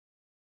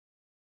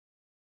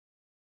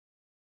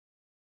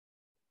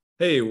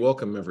Hey,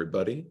 welcome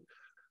everybody.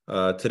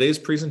 Today's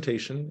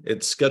presentation,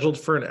 it's scheduled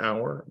for an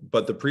hour,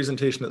 but the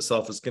presentation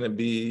itself is going to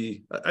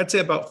be, I'd say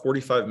about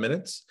 45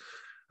 minutes.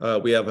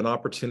 We have an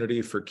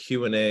opportunity for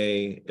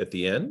Q&A at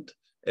the end,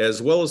 as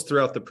well as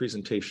throughout the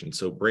presentation.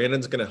 So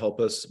Brandon's going to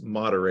help us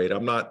moderate.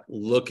 I'm not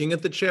looking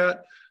at the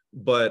chat,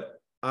 but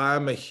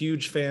I'm a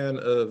huge fan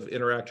of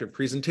interactive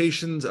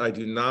presentations. I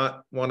do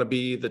not want to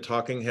be the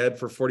talking head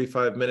for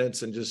 45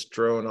 minutes and just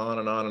drone on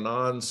and on and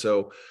on.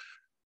 So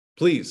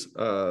please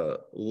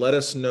let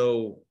us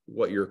know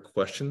what your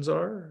questions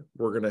are.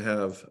 We're going to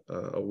have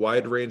a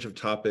wide range of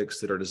topics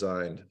that are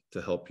designed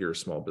to help your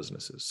small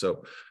businesses.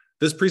 So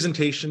this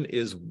presentation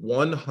is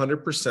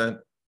 100%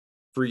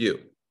 for you.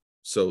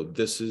 So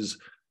this is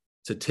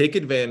to take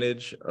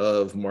advantage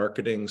of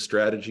marketing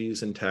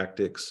strategies and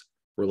tactics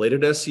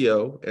related to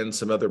SEO and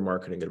some other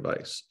marketing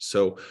advice.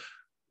 So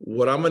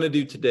what I'm going to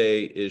do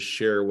today is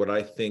share what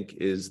I think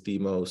is the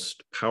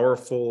most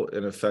powerful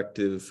and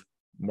effective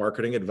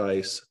marketing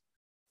advice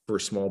for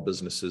small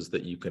businesses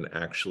that you can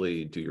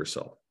actually do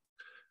yourself.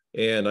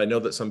 And I know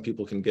that some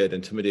people can get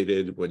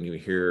intimidated when you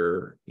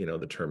hear,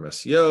 the term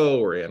SEO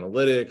or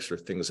analytics or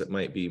things that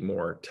might be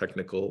more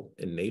technical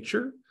in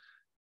nature.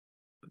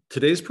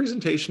 Today's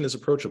presentation is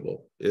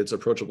approachable. It's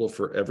approachable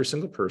for every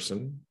single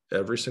person,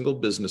 every single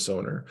business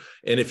owner.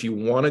 And if you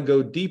want to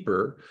go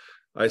deeper,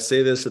 I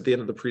say this at the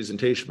end of the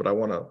presentation, but I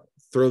want to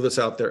throw this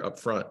out there up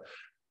front.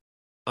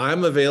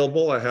 I'm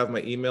available. I have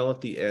my email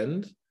at the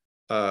end,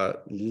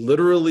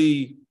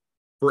 literally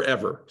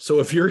forever. So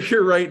if you're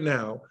here right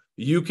now,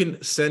 you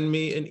can send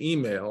me an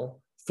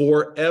email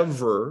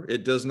forever.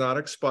 It does not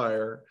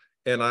expire.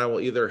 And I will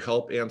either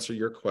help answer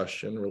your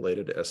question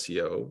related to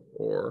SEO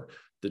or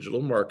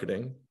digital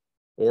marketing,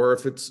 or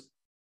if it's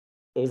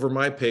over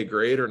my pay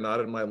grade or not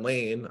in my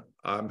lane,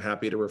 I'm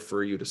happy to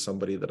refer you to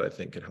somebody that I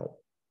think can help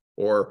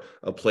or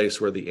a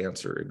place where the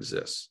answer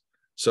exists.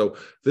 So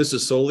this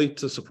is solely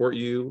to support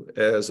you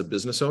as a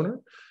business owner.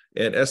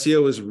 And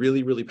SEO is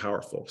really, really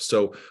powerful.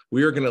 So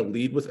we are going to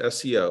lead with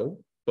SEO,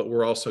 but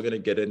we're also going to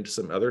get into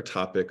some other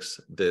topics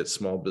that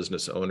small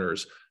business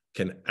owners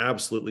can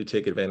absolutely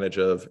take advantage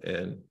of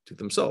and do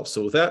themselves.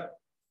 So with that,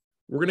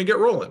 we're going to get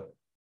rolling.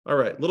 All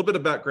right, a little bit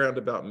of background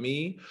about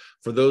me.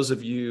 For those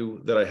of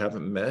you that I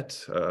haven't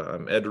met,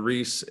 I'm Ed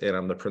Reese, and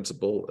I'm the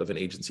principal of an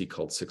agency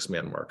called Six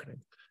Man Marketing.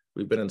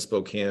 We've been in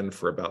Spokane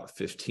for about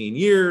 15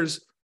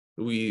 years.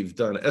 We've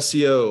done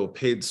SEO,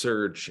 paid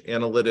search,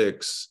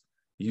 analytics,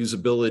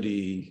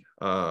 usability,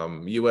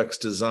 UX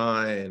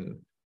design,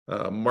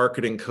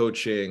 marketing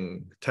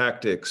coaching,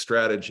 tactics,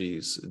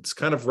 strategies. It's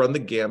kind of run the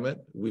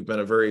gamut. We've been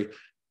a very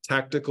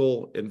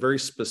tactical and very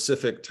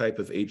specific type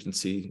of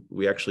agency.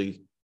 We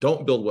actually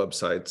don't build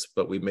websites,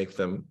 but we make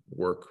them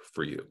work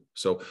for you.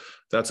 So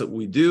that's what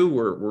we do.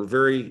 We're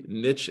very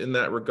niche in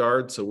that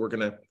regard. So we're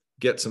going to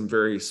get some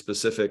very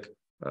specific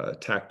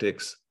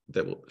tactics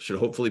that should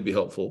hopefully be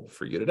helpful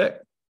for you today.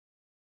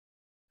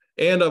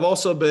 And I've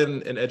also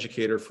been an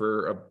educator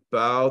for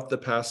about the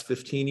past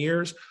 15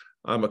 years.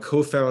 I'm a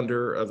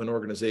co-founder of an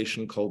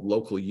organization called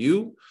Local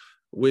U,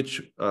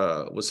 which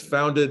was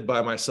founded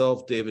by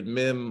myself, David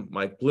Mim,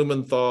 Mike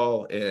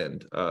Blumenthal,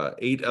 and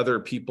 8 other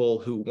people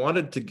who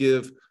wanted to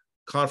give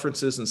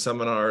conferences and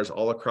seminars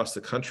all across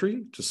the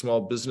country to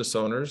small business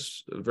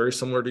owners, very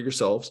similar to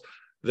yourselves,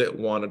 that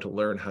wanted to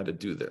learn how to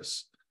do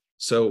this.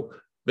 So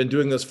been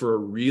doing this for a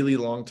really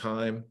long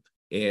time.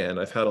 And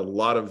I've had a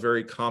lot of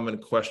very common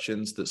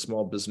questions that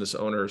small business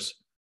owners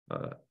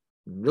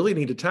really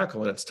need to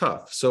tackle, and it's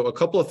tough. So a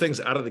couple of things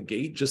out of the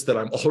gate, just that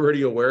I'm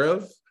already aware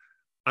of.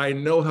 I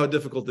know how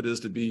difficult it is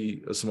to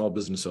be a small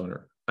business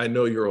owner. I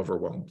know you're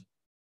overwhelmed.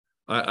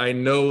 I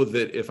know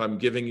that if I'm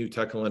giving you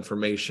technical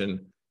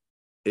information,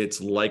 it's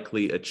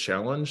likely a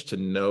challenge to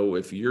know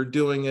if you're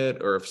doing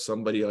it or if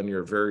somebody on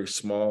your very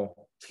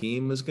small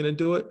team is going to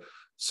do it.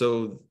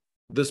 So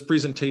this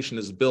presentation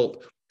is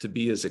built to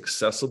be as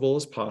accessible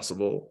as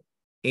possible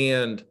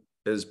and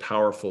as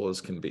powerful as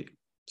can be.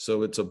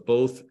 So it's a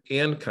both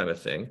and kind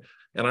of thing.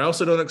 And I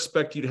also don't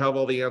expect you to have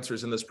all the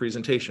answers in this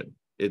presentation.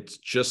 It's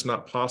just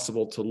not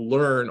possible to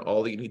learn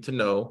all that you need to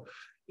know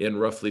in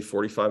roughly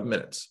 45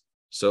 minutes.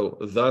 So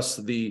thus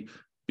the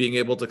being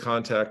able to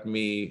contact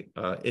me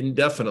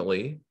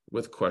indefinitely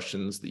with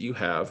questions that you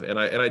have. And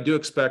I do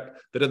expect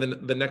that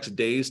in the next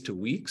days to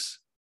weeks,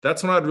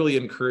 that's when I'd really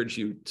encourage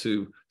you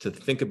to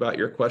think about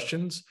your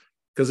questions,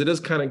 because it does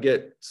kind of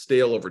get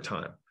stale over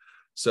time.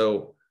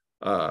 So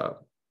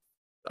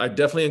I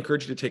definitely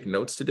encourage you to take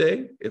notes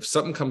today. If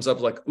something comes up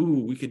like,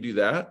 ooh, we could do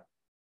that,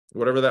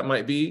 whatever that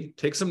might be,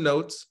 take some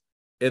notes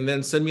and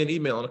then send me an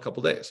email in a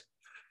couple of days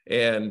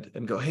and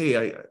go,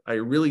 hey, I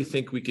really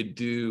think we could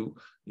do,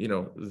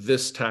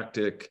 this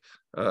tactic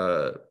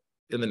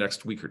in the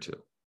next week or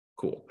two.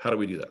 Cool. How do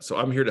we do that? So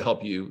I'm here to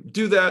help you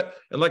do that.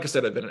 And like I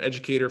said, I've been an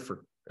educator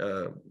for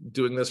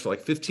doing this for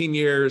like 15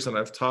 years, and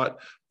I've taught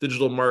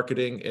digital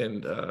marketing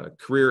and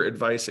career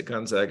advice at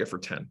Gonzaga for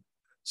 10.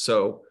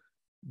 So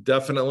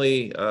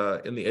definitely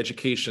in the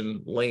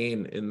education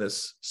lane in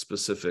this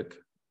specific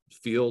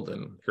field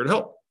and here to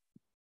help.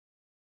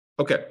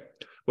 Okay,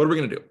 what are we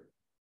going to do?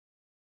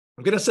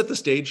 I'm going to set the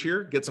stage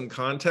here, get some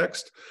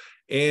context,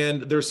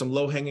 and there's some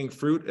low-hanging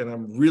fruit, and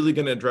I'm really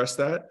going to address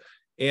that.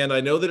 And I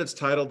know that it's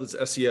titled as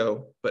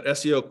SEO, but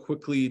SEO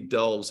quickly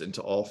delves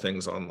into all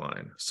things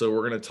online. So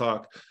we're going to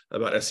talk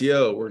about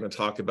SEO. We're going to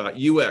talk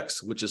about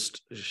UX, which is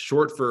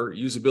short for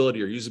usability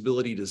or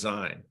usability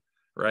design,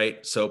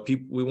 right? So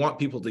we want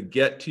people to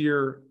get to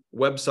your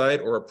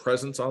website or a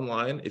presence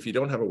online if you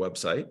don't have a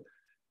website.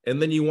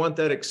 And then you want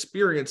that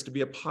experience to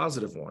be a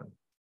positive one.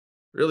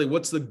 Really,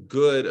 what's the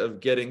good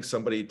of getting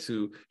somebody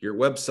to your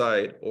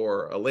website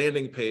or a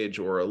landing page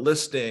or a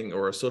listing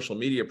or a social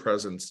media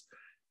presence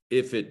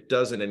if it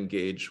doesn't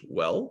engage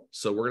well?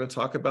 So we're going to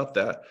talk about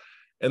that.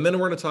 And then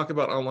we're going to talk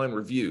about online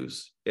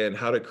reviews and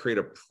how to create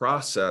a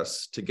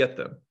process to get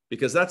them,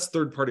 because that's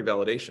third-party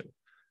validation.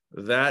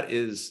 That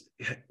is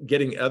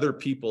getting other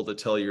people to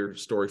tell your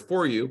story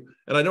for you.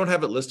 And I don't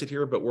have it listed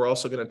here, but we're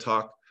also going to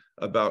talk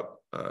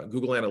about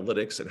Google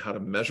Analytics and how to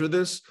measure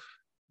this.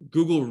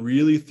 Google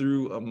really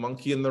threw a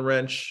monkey in the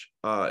wrench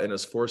and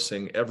is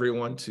forcing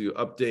everyone to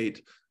update.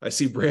 I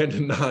see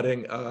Brandon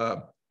nodding.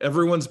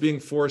 Everyone's being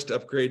forced to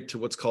upgrade to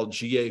what's called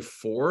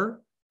GA4.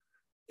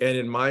 And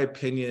in my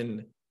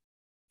opinion,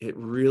 it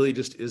really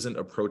just isn't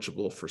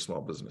approachable for small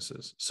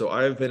businesses. So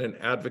I've been an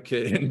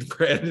advocate, and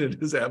Brandon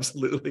is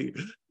absolutely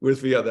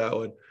with me on that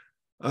one.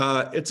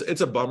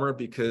 It's a bummer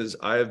because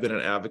I have been an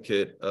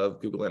advocate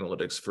of Google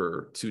Analytics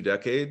for 2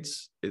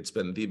 decades. It's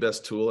been the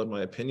best tool in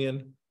my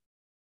opinion.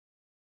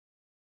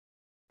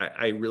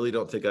 I really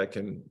don't think I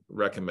can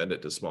recommend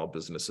it to small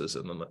businesses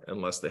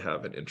unless they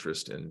have an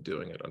interest in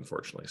doing it,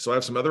 unfortunately. So I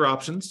have some other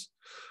options,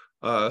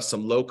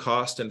 some low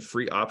cost and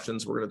free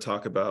options we're going to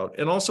talk about,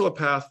 and also a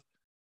path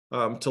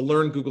to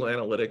learn Google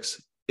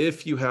Analytics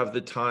if you have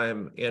the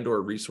time and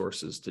or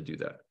resources to do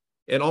that.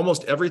 And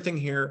almost everything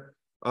here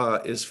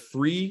is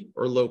free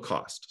or low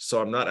cost.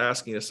 So I'm not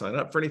asking you to sign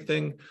up for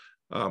anything.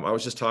 I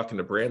was just talking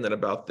to Brandon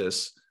about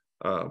this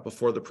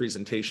before the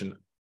presentation.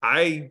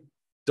 I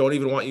don't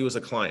even want you as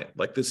a client.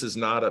 Like, this is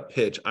not a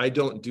pitch. I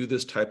don't do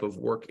this type of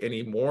work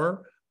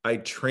anymore. I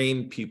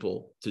train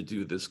people to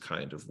do this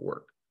kind of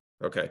work.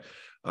 Okay.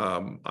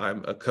 I'm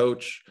a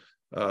coach.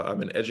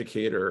 I'm an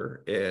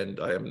educator, and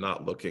I am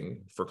not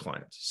looking for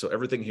clients. So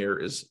everything here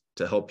is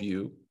to help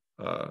you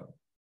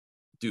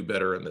do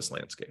better in this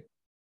landscape.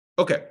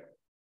 Okay.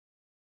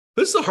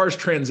 This is a harsh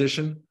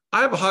transition.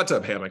 I have a hot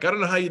tub hammock. I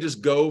don't know how you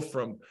just go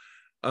from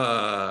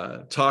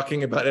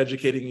talking about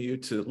educating you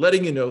to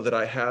letting you know that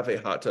I have a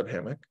hot tub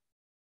hammock,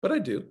 but I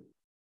do.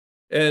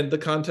 And the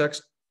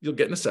context you'll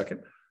get in a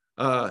second.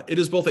 It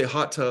is both a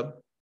hot tub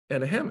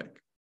and a hammock.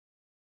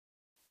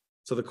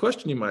 So the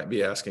question you might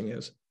be asking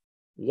is,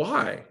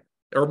 why?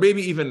 Or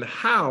maybe even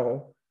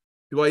how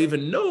do I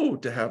even know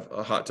to have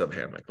a hot tub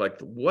hammock?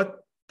 Like, what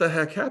the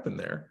heck happened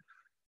there?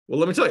 Well,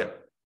 let me tell you.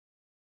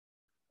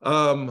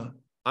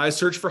 I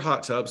searched for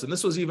hot tubs, and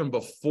this was even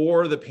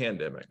before the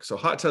pandemic. So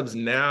hot tubs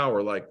now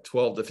are like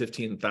 $12,000 to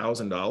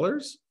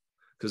 $15,000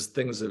 because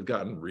things have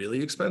gotten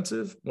really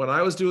expensive. When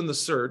I was doing the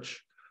search,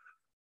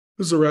 it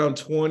was around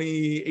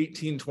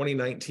 2018,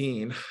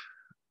 2019.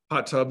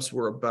 Hot tubs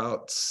were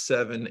about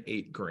 $7,000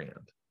 to $8,000.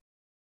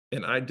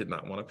 And I did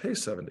not want to pay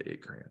 $7,000 to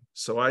 $8,000.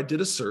 So I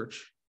did a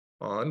search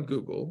on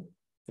Google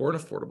for an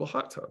affordable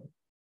hot tub.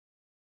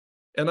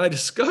 And I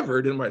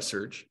discovered in my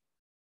search,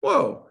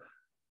 whoa,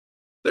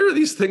 there are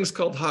these things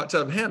called hot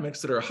tub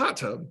hammocks that are a hot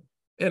tub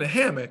and a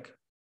hammock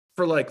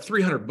for like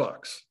 $300.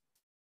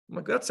 I'm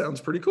like, that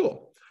sounds pretty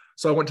cool.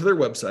 So I went to their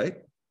website.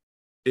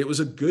 It was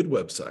a good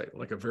website,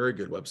 like a very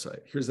good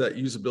website. Here's that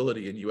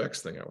usability and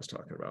UX thing I was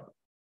talking about.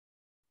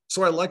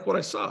 So I liked what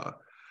I saw,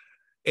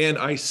 and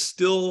I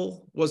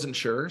still wasn't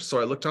sure. So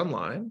I looked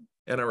online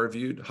and I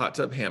reviewed hot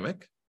tub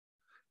hammock,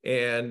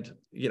 and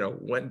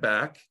went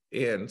back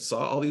and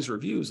saw all these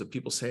reviews of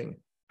people saying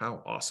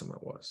how awesome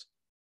it was.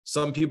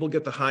 Some people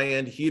get the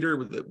high-end heater,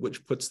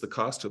 which puts the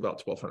cost to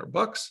about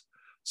 $1,200.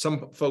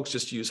 Some folks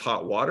just use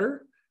hot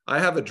water. I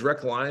have a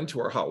direct line to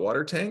our hot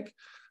water tank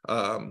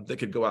that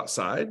could go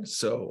outside.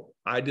 So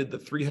I did the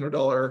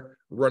 $300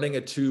 running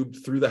a tube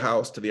through the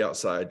house to the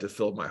outside to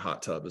fill my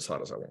hot tub as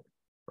hot as I want,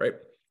 right?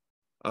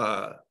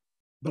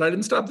 But I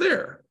didn't stop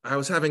there. I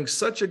was having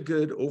such a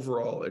good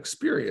overall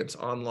experience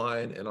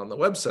online and on the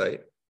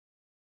website.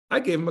 I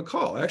gave them a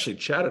call. I actually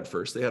chatted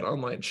first. They had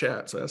online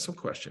chat, so I asked some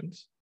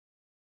questions.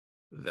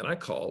 Then I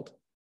called,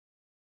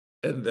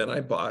 and then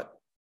I bought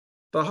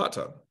the hot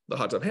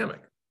tub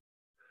hammock.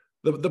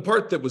 The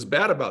part that was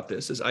bad about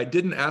this is I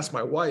didn't ask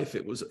my wife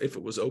if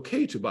it was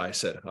okay to buy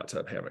said hot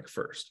tub hammock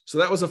first. So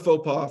that was a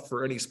faux pas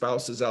for any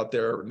spouses out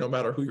there, no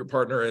matter who your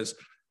partner is.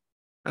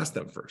 Ask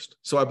them first.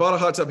 So I bought a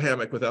hot tub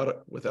hammock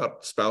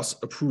without spouse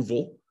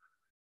approval,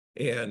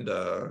 and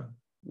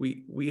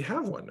we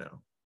have one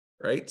now,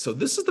 right? So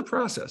this is the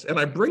process, and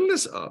I bring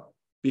this up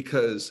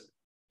because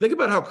think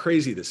about how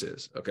crazy this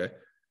is. Okay.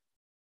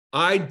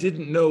 I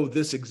didn't know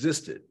this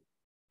existed.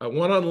 I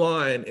went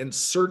online and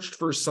searched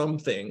for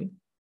something.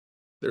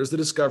 There's the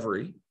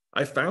discovery.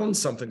 I found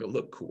something that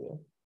looked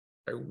cool.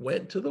 I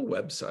went to the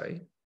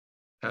website,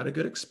 had a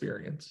good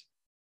experience,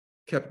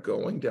 kept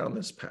going down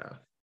this path.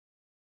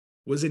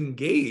 was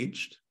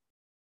engaged,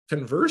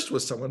 conversed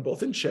with someone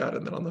both in chat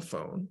and then on the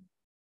phone.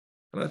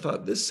 And I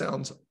thought, this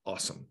sounds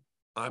awesome.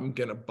 I'm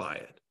going to buy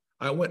it.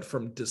 I went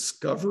from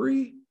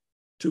discovery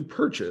to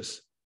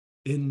purchase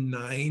in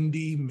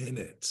 90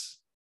 minutes.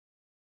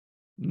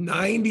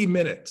 90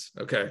 minutes.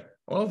 Okay.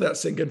 I'll have that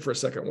sink in for a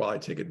second while I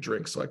take a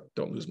drink so I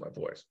don't lose my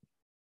voice.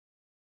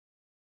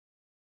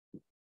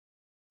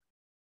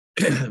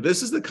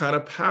 This is the kind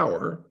of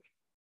power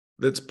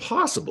that's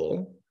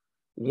possible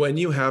when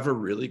you have a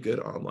really good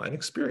online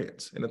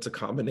experience. And it's a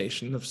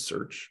combination of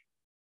search,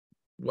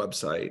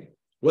 website,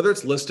 whether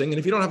it's listing. And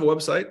if you don't have a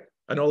website,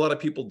 I know a lot of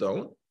people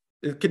don't.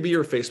 It could be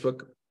your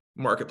Facebook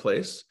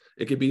marketplace.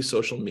 It could be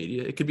social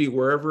media. It could be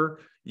wherever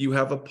you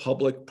have a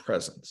public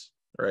presence,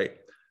 right?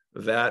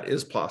 That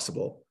is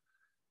possible.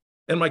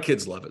 And my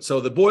kids love it. So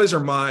the boys are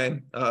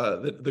mine,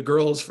 the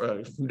girls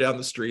from down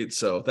the street.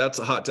 So that's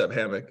a hot tub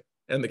hammock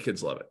and the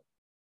kids love it.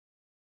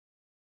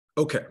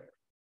 Okay.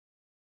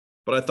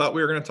 But I thought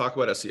we were going to talk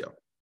about SEO.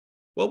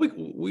 Well,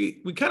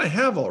 we kind of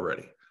have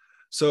already.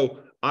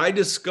 So I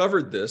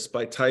discovered this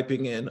by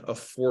typing in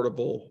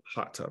affordable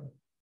hot tub.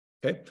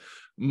 Okay.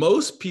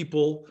 Most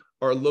people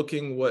are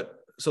looking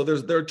so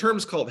there are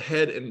terms called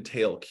head and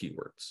tail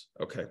keywords.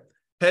 Okay.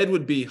 Head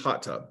would be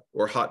hot tub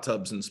or hot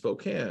tubs in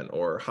Spokane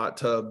or hot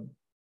tub,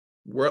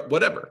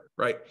 whatever,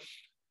 right?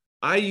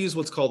 I use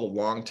what's called a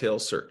long tail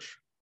search.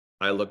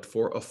 I looked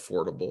for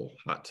affordable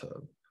hot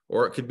tub,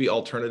 or it could be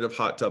alternative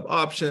hot tub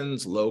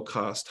options, low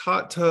cost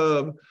hot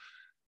tub,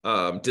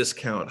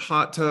 discount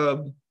hot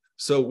tub.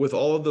 So with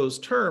all of those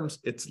terms,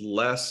 it's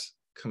less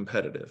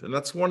competitive. And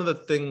that's one of the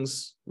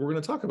things we're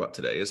going to talk about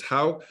today is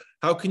how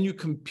can you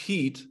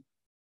compete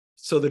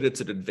so that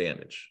it's an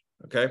advantage?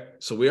 Okay.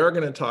 So we are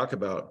going to talk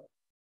about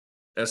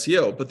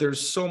SEO, but there's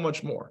so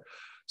much more.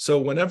 So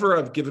whenever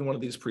I've given one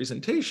of these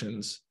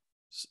presentations,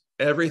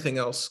 everything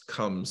else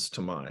comes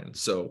to mind.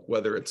 So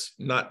whether it's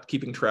not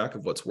keeping track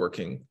of what's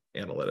working,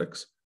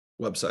 analytics,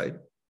 website,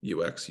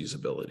 UX,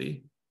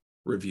 usability,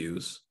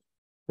 reviews.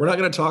 We're not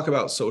going to talk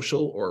about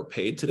social or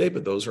paid today,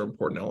 but those are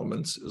important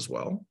elements as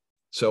well.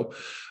 So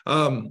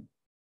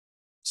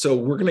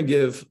we're going to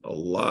give a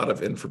lot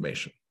of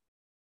information.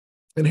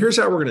 And here's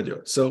how we're going to do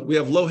it. So we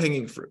have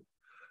low-hanging fruit.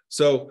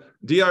 So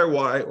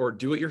DIY or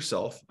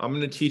do-it-yourself. I'm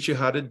going to teach you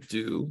how to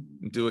do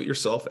it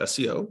yourself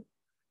SEO.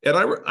 And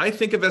I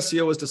think of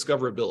SEO as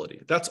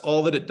discoverability. That's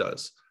all that it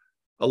does.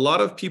 A lot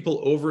of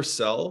people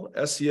oversell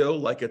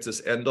SEO like it's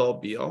this end-all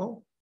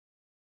be-all.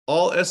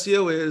 All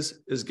SEO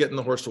is getting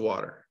the horse to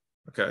water.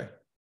 Okay.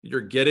 You're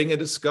getting a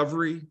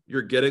discovery.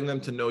 You're getting them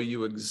to know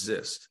you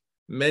exist.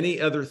 Many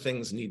other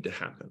things need to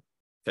happen.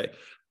 Okay.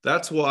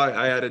 That's why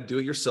I added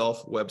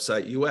do-it-yourself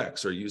website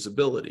UX or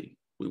usability.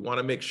 We want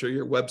to make sure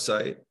your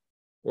website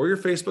or your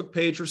Facebook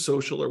page or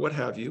social or what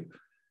have you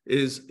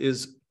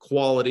is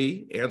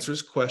quality,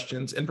 answers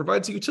questions, and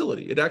provides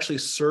utility. It actually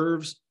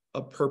serves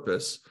a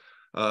purpose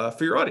for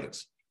your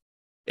audience.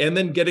 And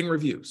then getting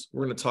reviews.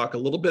 We're going to talk a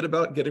little bit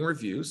about getting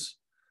reviews.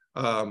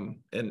 And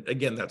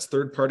again, that's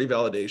third-party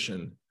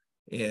validation.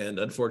 And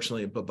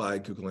unfortunately, bye-bye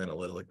Google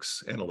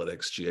Analytics,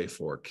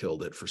 GA4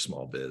 killed it for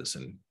small biz,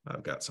 and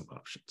I've got some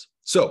options.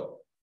 So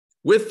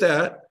with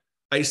that,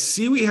 I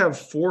see we have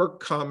 4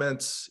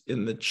 comments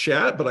in the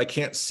chat, but I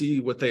can't see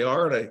what they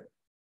are. And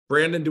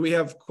Brandon, do we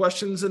have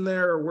questions in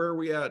there, or where are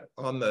we at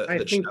on the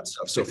chat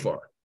stuff so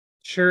far?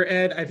 Sure,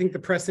 Ed. I think the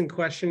pressing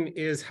question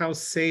is how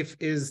safe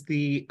is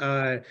the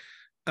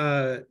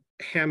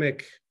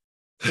hammock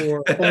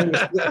for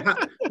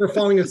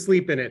falling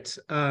asleep in it,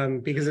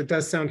 because it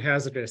does sound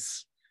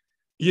hazardous.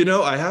 You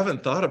know, I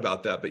haven't thought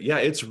about that, but yeah,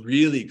 it's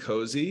really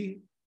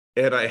cozy,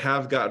 and I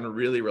have gotten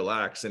really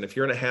relaxed. And if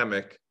you're in a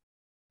hammock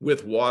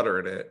with water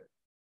in it,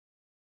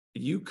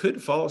 you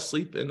could fall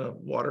asleep in a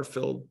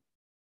water-filled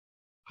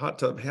hot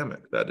tub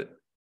hammock.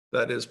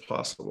 That is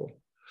possible.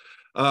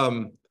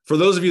 For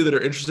those of you that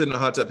are interested in a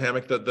hot tub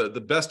hammock,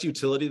 the best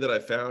utility that I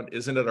found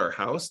isn't at our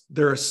house.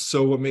 They're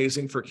so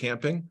amazing for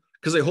camping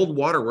because they hold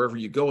water wherever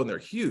you go, and they're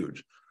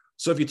huge.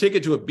 So if you take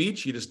it to a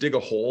beach, you just dig a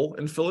hole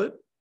and fill it.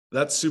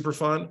 That's super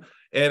fun.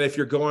 And if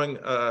you're going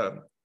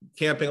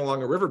camping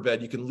along a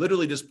riverbed, you can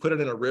literally just put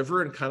it in a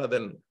river and kind of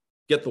then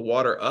get the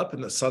water up,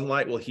 and the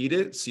sunlight will heat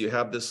it. So you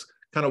have this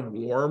kind of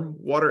warm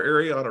water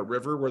area on a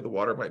river where the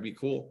water might be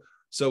cool.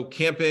 So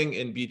camping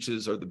and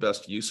beaches are the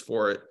best use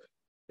for it.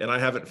 And I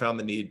haven't found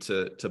the need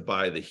to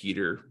buy the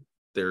heater.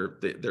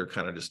 They're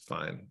kind of just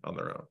fine on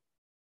their own.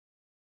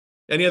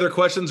 Any other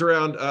questions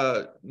around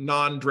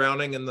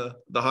non-drowning in the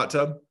hot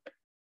tub?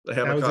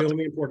 That was the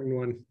only important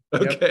one.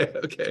 Okay,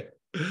 yep. Okay.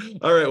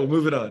 All right, well,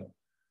 moving on.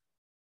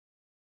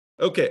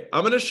 Okay,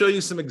 I'm going to show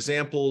you some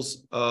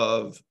examples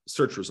of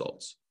search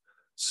results.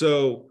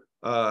 So,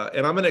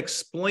 and I'm going to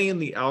explain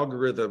the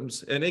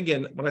algorithms. And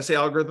again, when I say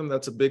algorithm,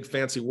 that's a big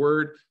fancy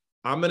word.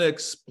 I'm going to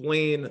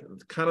explain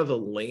kind of the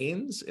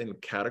lanes and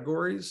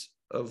categories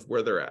of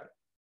where they're at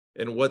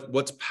and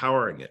what's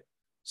powering it.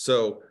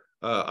 So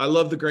I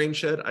love the Grain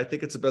Shed. I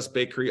think it's the best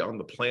bakery on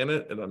the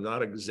planet, and I'm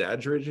not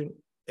exaggerating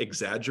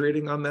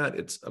on that.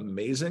 It's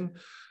amazing.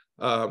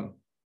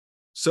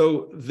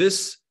 So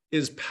this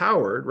is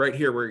powered right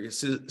here where you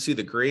see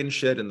the grain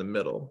shed in the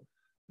middle.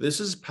 This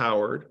is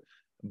powered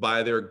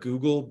by their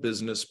Google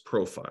Business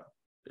Profile.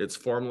 It's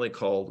formerly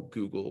called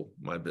Google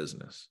My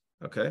Business.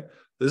 Okay.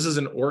 This is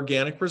an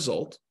organic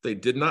result. They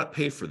did not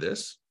pay for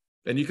this.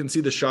 And you can see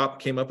the shop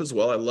came up as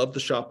well. I love the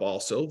shop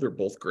also. They're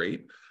both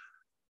great.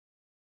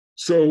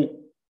 So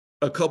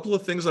a couple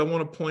of things I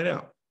want to point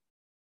out.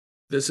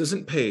 This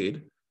isn't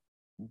paid,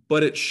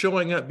 but it's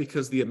showing up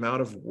because the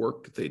amount of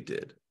work they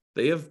did.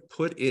 They have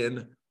put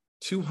in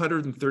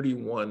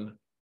 231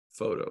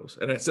 photos,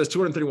 and it says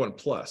 231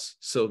 plus.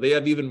 So they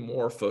have even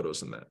more photos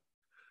than that.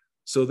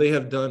 So they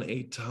have done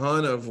a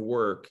ton of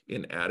work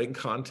in adding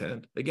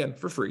content, again,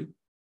 for free,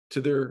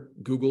 to their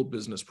Google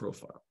Business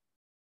Profile.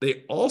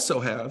 They also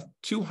have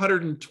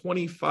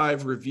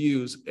 225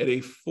 reviews at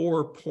a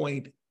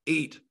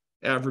 4.8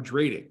 average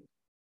rating.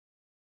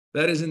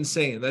 That is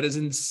insane. That is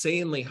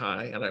insanely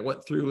high. And I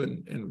went through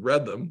and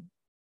read them.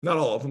 Not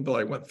all of them, but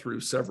I went through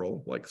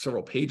several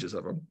pages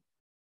of them.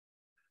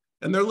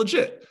 And they're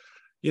legit.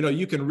 You know,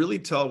 you can really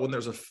tell when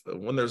there's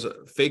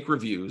a fake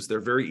reviews.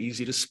 They're very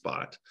easy to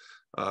spot.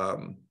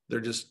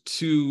 They're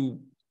just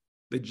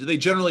they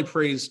generally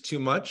praise too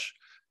much,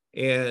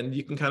 and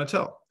you can kind of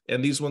tell.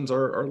 And these ones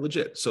are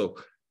legit. So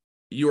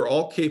you are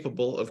all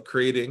capable of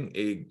creating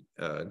a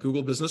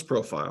Google Business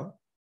Profile,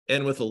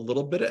 and with a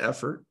little bit of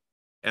effort,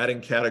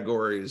 adding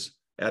categories,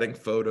 adding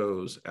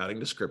photos, adding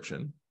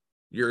description,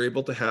 you're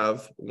able to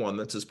have one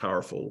that's as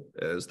powerful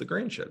as the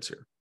grain sheds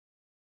here.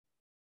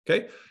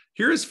 Okay,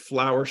 here is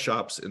flower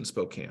shops in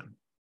Spokane.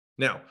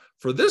 Now,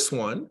 for this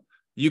one,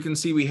 you can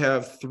see we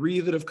have 3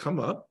 that have come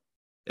up,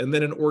 and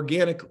then an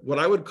organic, what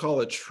I would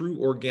call a true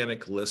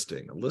organic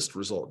listing, a list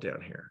result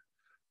down here.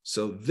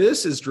 So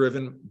this is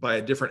driven by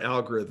a different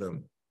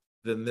algorithm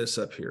than this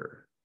up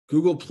here.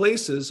 Google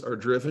Places are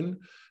driven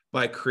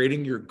by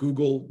creating your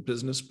Google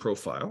Business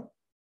Profile.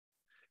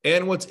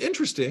 And what's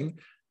interesting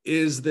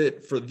is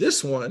that for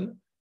this one,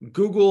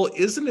 Google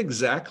isn't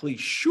exactly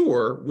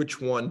sure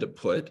which one to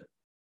put,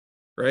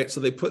 right? So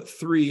they put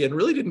 3 and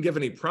really didn't give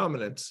any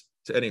prominence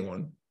to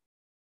anyone.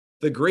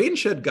 The grain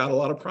shed got a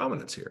lot of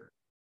prominence here,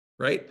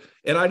 right?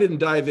 And I didn't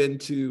dive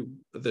into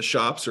the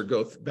shops or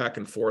go back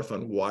and forth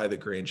on why the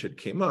grain shed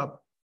came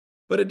up,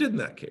 but it did in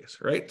that case,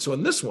 right? So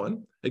in this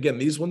one, again,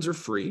 these ones are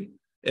free,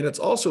 and it's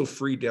also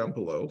free down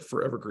below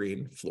for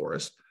Evergreen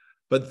Florist,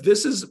 but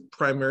this is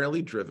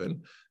primarily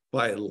driven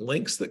by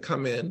links that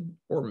come in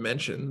or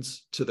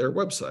mentions to their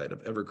website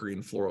of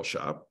Evergreen Floral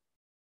Shop,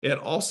 and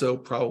also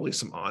probably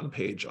some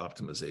on-page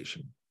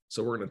optimization.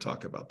 So we're going to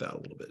talk about that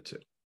a little bit too.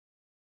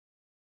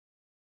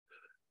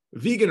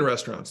 Vegan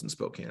restaurants in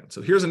Spokane.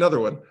 So here's another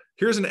one.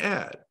 Here's an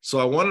ad. So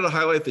I wanted to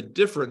highlight the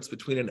difference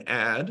between an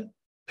ad,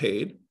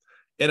 paid,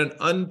 and an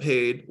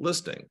unpaid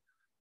listing.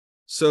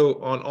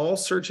 So on all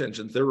search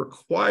engines, they're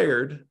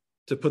required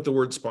to put the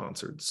word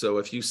sponsored. So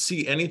if you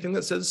see anything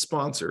that says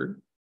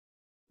sponsored,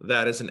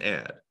 that is an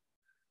ad.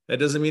 That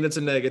doesn't mean it's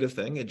a negative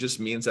thing. It just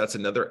means that's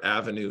another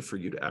avenue for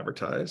you to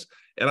advertise.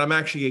 And I'm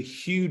actually a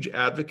huge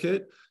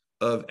advocate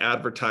of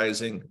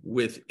advertising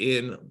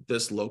within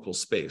this local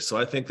space. So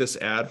I think this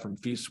ad from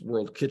Feast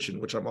World Kitchen,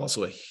 which I'm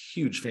also a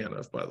huge fan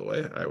of, by the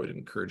way, I would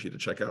encourage you to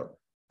check out.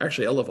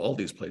 Actually, I love all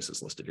these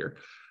places listed here.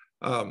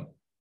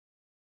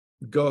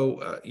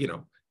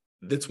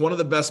 It's one of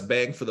the best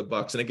bang for the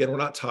bucks. And again, we're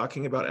not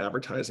talking about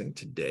advertising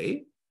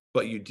today,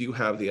 but you do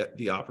have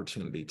the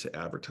opportunity to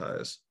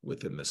advertise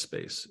within this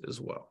space as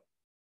well.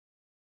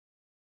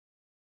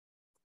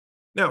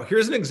 Now,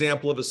 here's an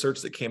example of a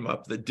search that came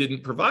up that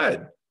didn't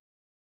provide,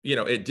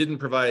 it didn't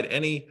provide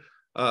any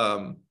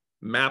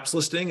maps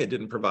listing. It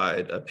didn't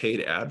provide a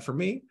paid ad for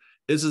me.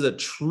 This is a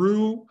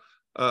true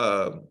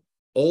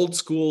old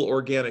school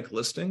organic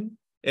listing.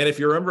 And if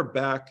you remember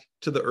back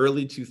to the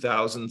early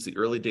 2000s, the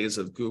early days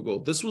of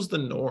Google, this was the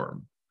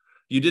norm.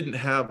 You didn't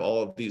have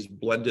all of these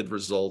blended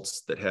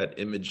results that had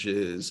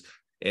images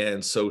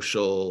and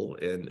social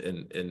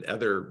and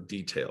other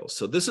details.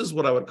 So this is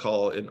what I would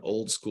call an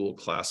old school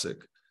classic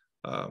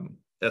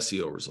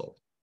SEO result.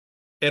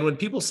 And when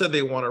people said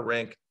they want to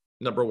rank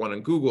 #1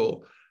 in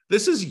Google,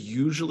 this is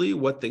usually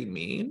what they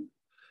mean.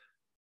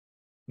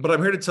 But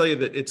I'm here to tell you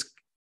that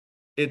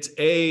it's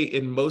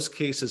in most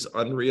cases,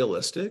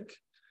 unrealistic.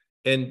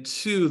 And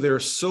 2, there are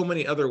so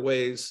many other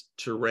ways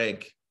to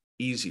rank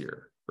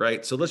easier,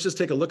 right? So let's just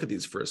take a look at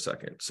these for a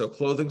second. So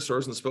clothing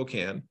stores in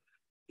Spokane.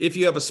 If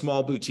you have a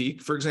small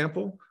boutique, for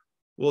example,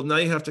 well, now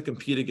you have to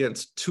compete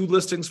against 2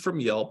 listings from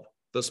Yelp,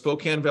 the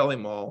Spokane Valley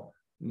Mall,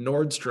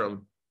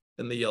 Nordstrom,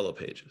 and the Yellow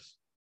Pages.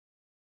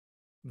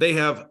 They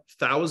have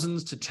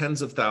thousands to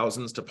tens of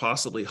thousands to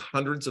possibly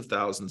hundreds of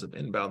thousands of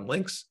inbound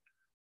links,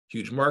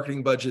 huge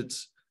marketing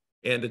budgets,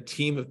 and a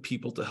team of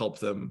people to help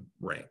them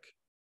rank.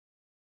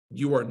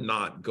 You are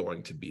not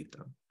going to beat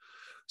them.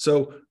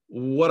 So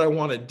what I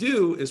want to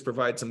do is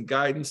provide some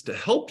guidance to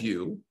help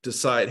you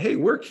decide, hey,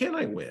 where can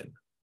I win,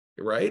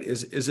 right?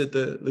 Is it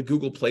the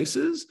Google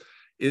Places?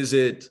 Is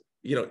it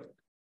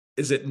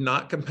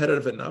not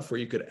competitive enough where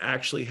you could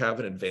actually have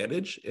an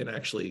advantage and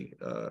actually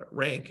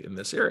rank in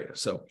this area?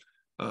 So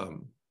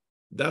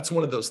That's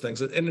one of those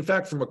things. And in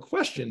fact, from a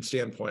question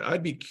standpoint,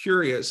 I'd be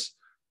curious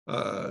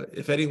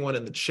if anyone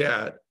in the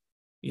chat,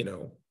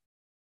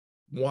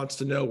 wants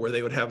to know where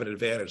they would have an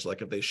advantage,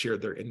 like if they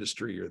shared their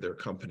industry or their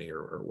company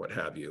or what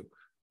have you.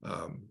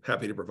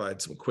 Happy to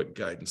provide some quick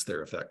guidance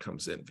there if that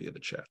comes in via the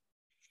chat.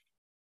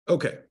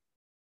 Okay.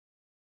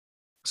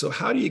 So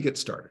how do you get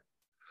started?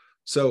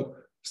 So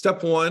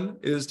step one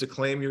is to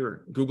claim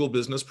your Google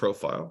business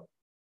profile.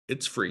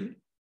 It's free.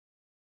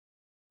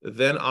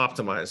 Then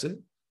optimize it.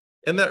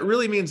 And that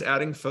really means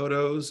adding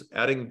photos,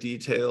 adding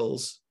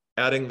details,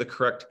 adding the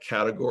correct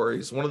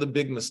categories. One of the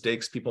big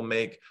mistakes people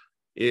make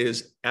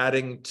is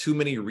adding too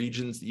many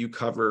regions that you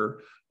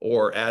cover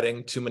or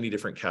adding too many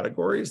different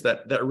categories.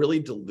 That really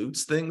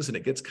dilutes things and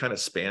it gets kind of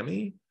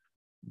spammy.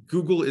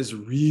 Google is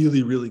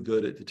really, really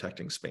good at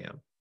detecting spam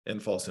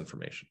and false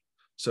information.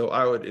 So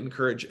I would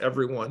encourage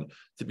everyone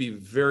to be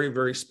very,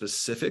 very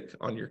specific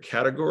on your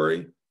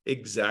category,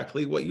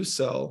 exactly what you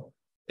sell,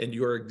 and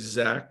your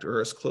exact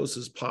or as close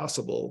as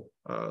possible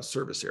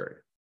service area,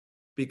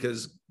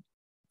 because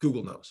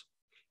Google knows.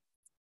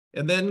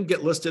 And then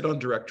get listed on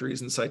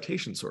directories and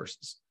citation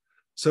sources.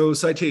 So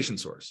citation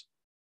source.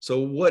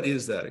 So what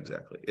is that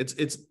exactly?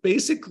 It's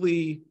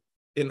basically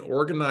an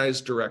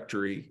organized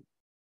directory,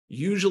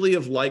 usually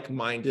of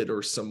like-minded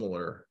or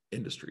similar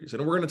industries.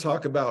 And we're going to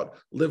talk about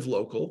Live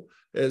Local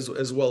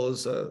as well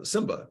as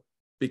SIMBA,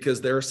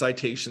 because they're a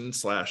citation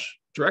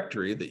 /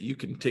 directory that you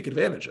can take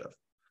advantage of.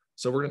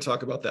 So we're going to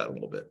talk about that a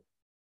little bit.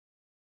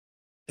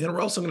 And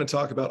we're also going to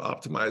talk about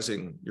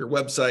optimizing your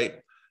website,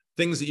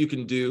 things that you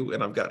can do.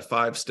 And I've got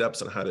 5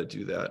 steps on how to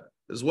do that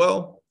as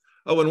well.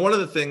 Oh, and one of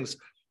the things,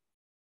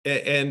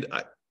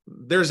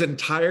 there's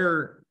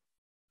entire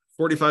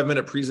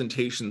 45-minute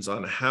presentations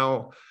on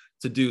how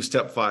to do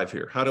step 5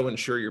 here, how to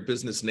ensure your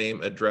business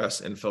name, address,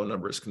 and phone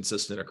number is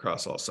consistent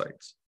across all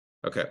sites.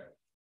 Okay.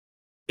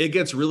 It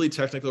gets really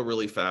technical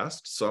really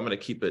fast, so I'm going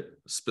to keep it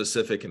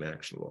specific and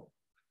actionable.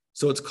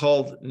 So it's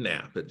called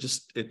NAP.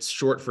 It's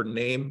short for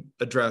name,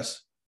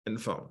 address,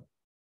 and phone.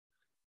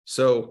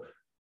 So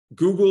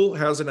Google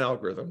has an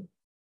algorithm.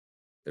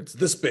 It's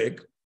this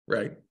big,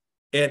 right?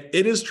 And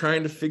it is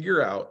trying to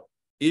figure out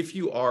if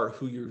you are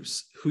who you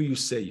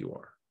say you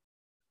are.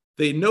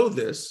 They know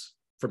this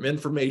from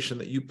information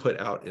that you put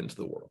out into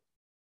the world.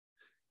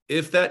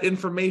 If that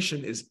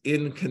information is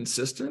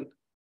inconsistent,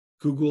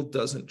 Google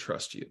doesn't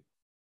trust you.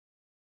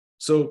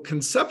 So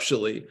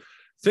conceptually,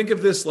 think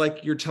of this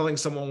like you're telling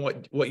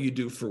someone what you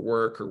do for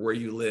work or where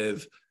you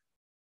live.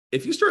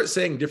 If you start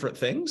saying different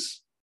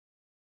things,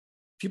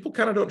 people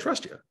kind of don't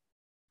trust you,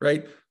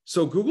 right?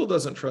 So Google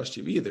doesn't trust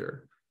you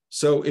either.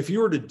 So if you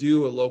were to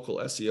do a local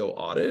SEO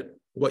audit,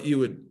 what you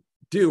would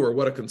do, or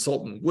what a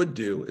consultant would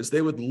do, is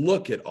they would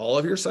look at all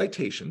of your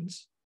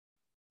citations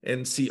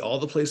and see all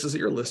the places that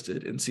you're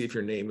listed and see if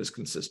your name is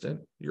consistent,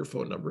 your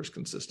phone number is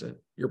consistent,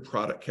 your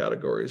product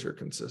categories are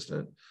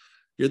consistent,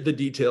 the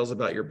details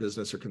about your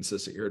business are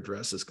consistent, your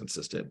address is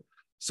consistent.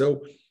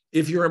 So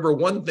if you remember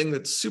one thing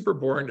that's super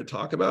boring to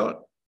talk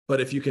about, but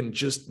if you can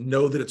just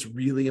know that it's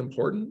really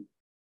important,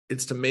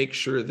 it's to make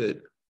sure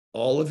that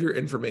all of your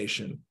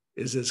information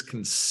is as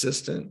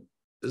consistent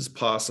as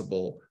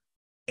possible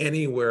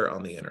anywhere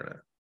on the internet.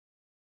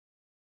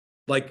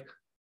 Like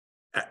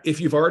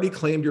if you've already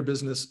claimed your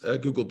business,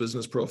 Google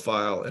business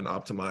profile and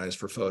optimized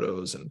for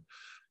photos and,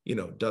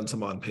 done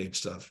some on-page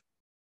stuff,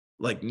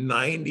 like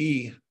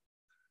 95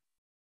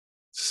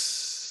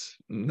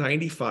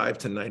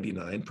 to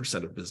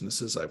 99% of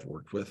businesses I've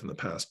worked with in the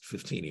past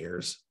 15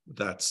 years,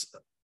 that's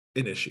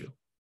an issue,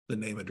 the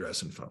name,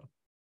 address, and phone.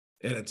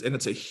 And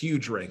it's a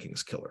huge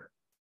rankings killer.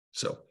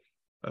 So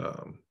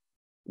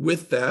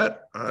with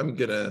that, I'm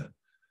going to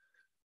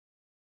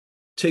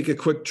take a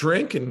quick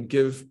drink and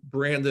give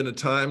Brandon a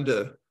time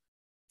to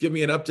give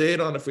me an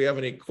update on if we have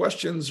any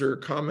questions or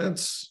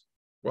comments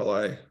while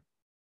I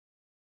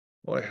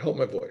hold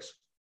my voice.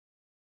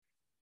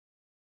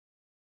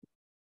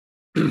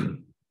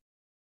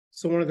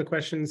 So one of the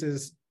questions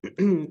is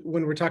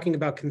when we're talking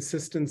about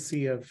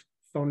consistency of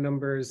phone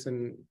numbers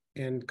and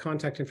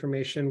contact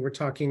information, we're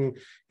talking,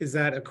 is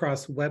that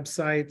across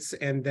websites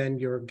and then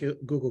your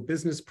Google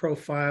business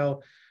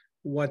profile?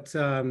 What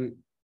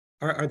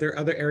are there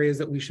other areas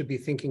that we should be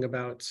thinking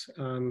about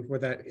where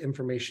that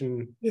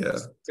information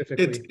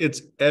specifically?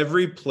 It's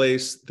every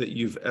place that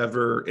you've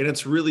ever, and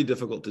it's really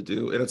difficult to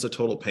do, and it's a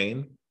total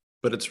pain,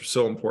 but it's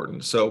so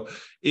important. So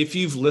if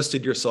you've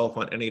listed yourself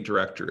on any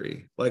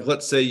directory, like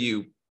let's say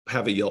you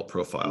have a Yelp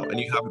profile and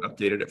you haven't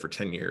updated it for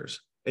 10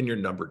 years and your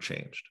number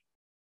changed,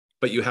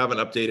 but you haven't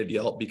updated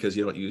Yelp because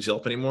you don't use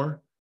Yelp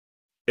anymore,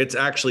 it's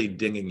actually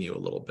dinging you a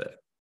little bit,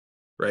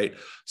 right?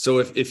 So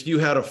if you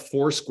had a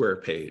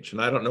Foursquare page,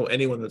 and I don't know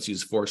anyone that's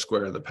used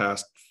Foursquare in the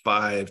past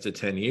 5 to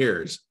 10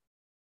 years,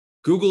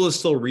 Google is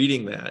still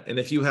reading that. And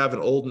if you have an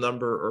old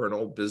number or an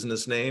old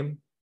business name,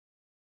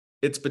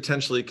 it's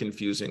potentially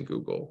confusing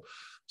Google.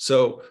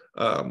 So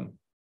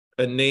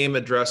a name,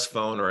 address,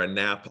 phone, or a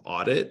NAP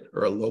audit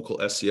or a local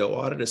SEO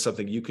audit is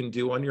something you can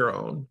do on your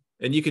own.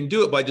 And you can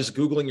do it by just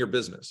Googling your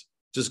business.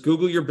 Just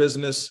Google your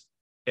business,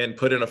 and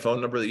put in a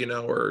phone number that you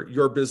know, or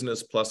your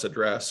business plus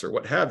address or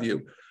what have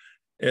you,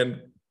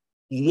 and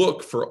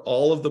look for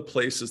all of the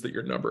places that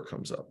your number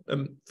comes up.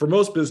 And for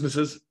most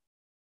businesses,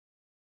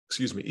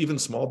 excuse me, even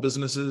small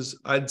businesses,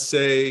 I'd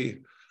say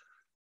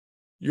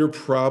you're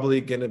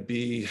probably going to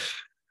be,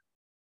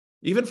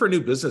 even for a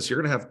new business,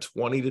 you're going to have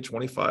 20 to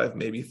 25,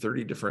 maybe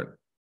 30 different,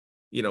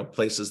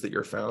 places that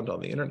you're found on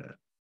the internet.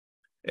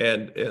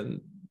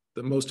 And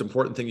the most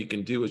important thing you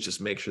can do is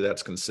just make sure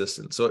that's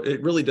consistent. So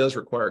it really does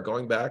require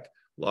going back,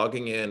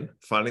 logging in,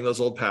 finding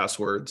those old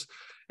passwords,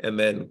 and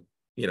then,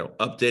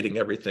 updating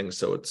everything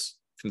so it's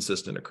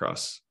consistent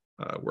across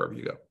wherever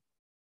you go.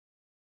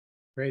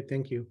 Great,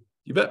 thank you.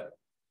 You bet.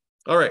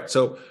 All right,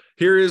 so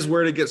here is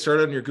where to get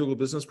started on your Google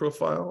Business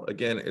Profile.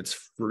 Again, it's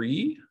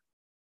free,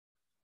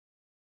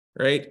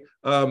 right?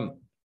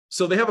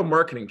 So they have a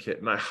marketing kit,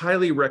 and I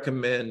highly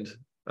recommend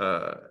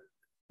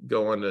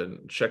going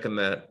and checking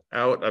that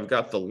out. I've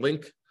got the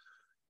link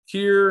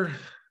here.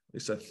 At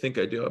least I think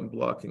I do. I'm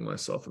blocking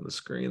myself on the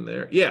screen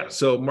there. Yeah,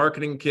 so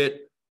marketing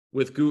kit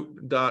with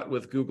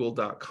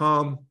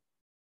google.com.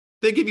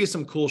 They give you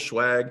some cool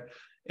swag,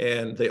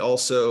 and they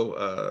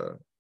also,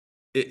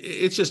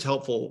 it's just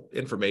helpful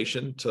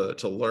information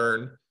to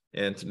learn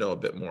and to know a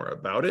bit more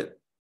about it.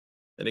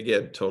 And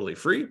again, totally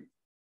free.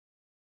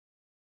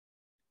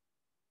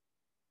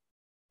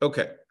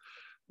 Okay,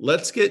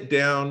 let's get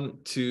down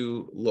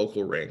to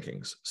local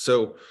rankings.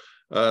 So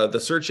the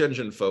search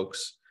engine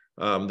folks,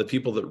 the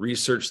people that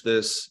research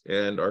this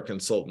and are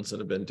consultants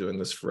and have been doing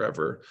this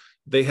forever,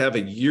 they have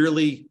a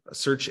yearly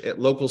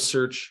local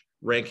search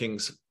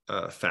rankings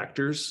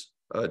factors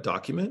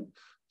document.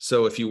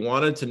 So if you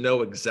wanted to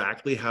know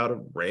exactly how to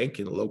rank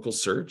in local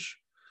search,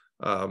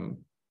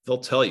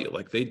 they'll tell you,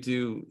 like they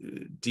do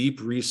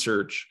deep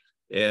research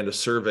and a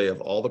survey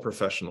of all the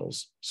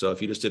professionals. So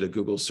if you just did a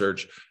Google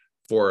search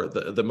for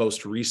the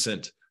most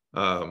recent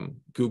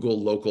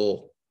Google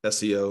local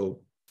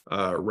SEO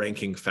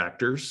ranking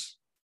factors,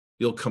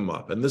 you'll come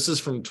up. And this is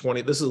from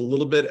this is a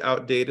little bit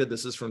outdated.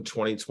 This is from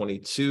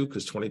 2022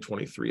 because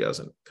 2023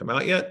 hasn't come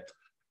out yet.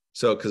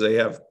 So because they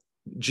have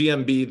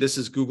GMB, this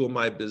is Google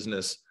My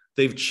Business.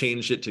 They've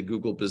changed it to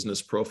Google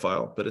Business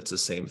Profile, but it's the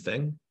same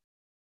thing.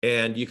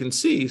 And you can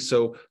see,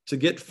 so to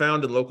get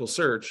found in local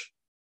search,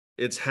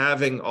 it's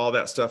having all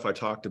that stuff I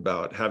talked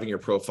about, having your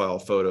profile,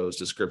 photos,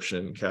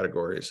 description,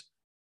 categories,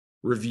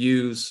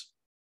 reviews,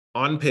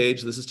 on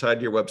page, this is tied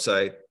to your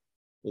website,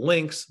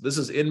 links, this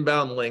is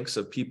inbound links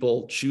of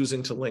people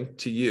choosing to link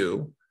to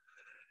you.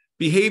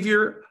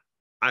 Behavior,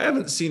 I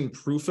haven't seen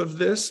proof of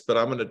this, but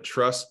I'm going to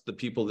trust the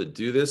people that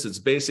do this. It's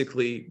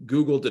basically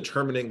Google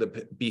determining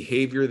the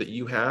behavior that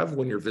you have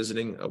when you're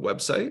visiting a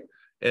website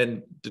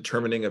and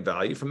determining a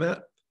value from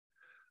that.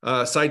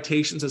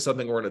 Citations is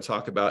something we're going to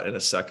talk about in a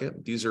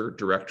second. These are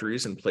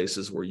directories and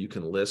places where you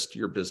can list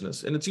your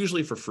business, and it's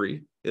usually for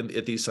free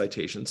at these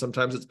citations.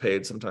 Sometimes it's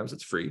paid, sometimes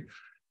it's free.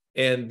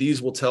 And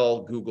these will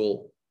tell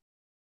Google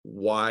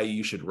why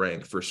you should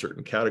rank for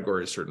certain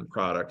categories, certain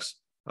products,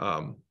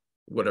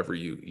 whatever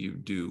you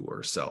do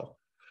or sell.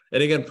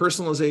 And again,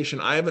 personalization,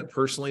 I haven't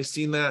personally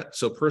seen that.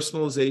 So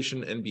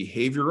personalization and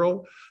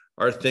behavioral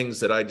are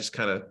things that I just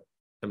kind of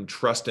am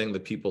trusting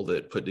the people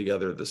that put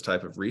together this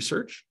type of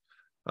research.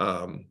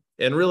 And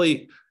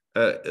really,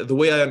 the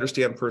way I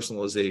understand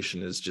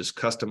personalization is just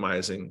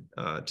customizing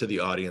to the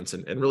audience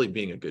and really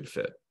being a good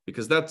fit,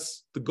 because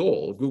that's the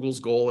goal.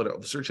 Google's goal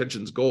and the search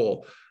engine's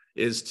goal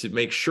is to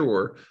make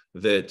sure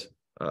that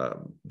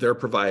they're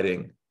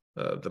providing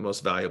the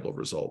most valuable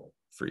result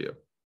for you.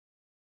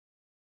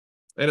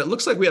 And it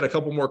looks like we had a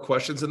couple more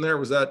questions in there.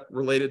 Was that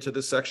related to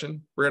this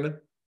section, Brandon?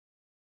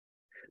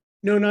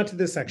 No, not to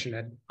this section,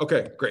 Ed.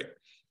 Okay, great.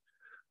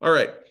 All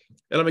right.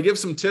 And I'm gonna give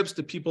some tips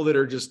to people that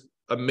are just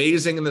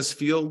amazing in this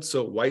field.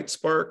 So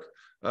Whitespark,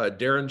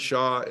 Darren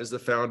Shaw is the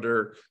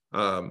founder.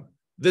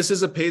 This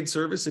is a paid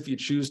service if you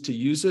choose to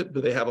use it,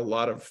 but they have a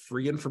lot of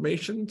free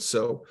information.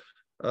 So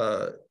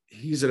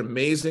he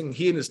and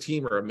his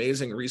team are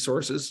amazing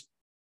resources.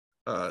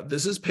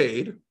 This is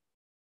paid.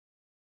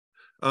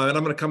 And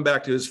I'm going to come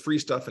back to his free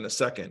stuff in a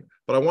second,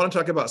 but I want to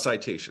talk about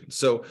citations.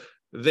 So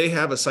they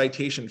have a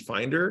citation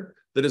finder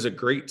that is a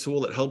great tool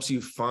that helps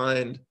you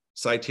find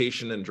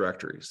citation and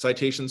directories,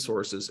 citation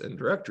sources and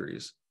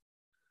directories.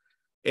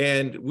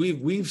 And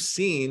we've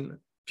seen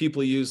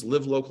people use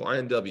Live Local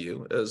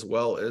INW as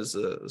well as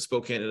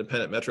Spokane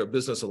Independent Metro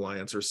Business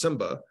Alliance, or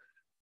SIMBA.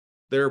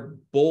 They're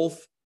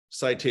both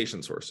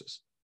citation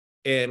sources.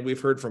 And we've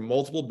heard from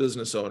multiple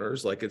business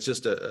owners, like it's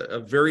just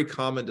a very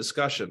common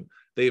discussion.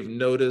 They've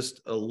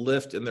noticed a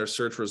lift in their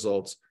search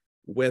results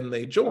when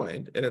they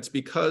joined, and it's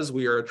because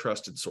we are a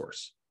trusted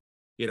source.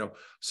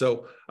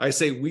 So I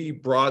say we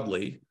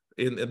broadly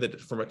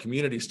from a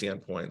community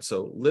standpoint.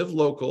 So Live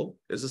Local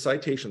is a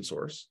citation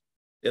source,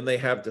 and they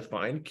have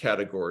defined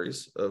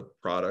categories of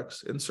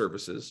products and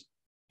services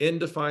in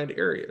defined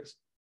areas.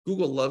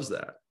 Google loves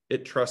that.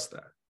 It trusts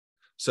that.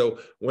 So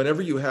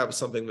whenever you have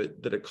something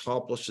that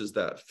accomplishes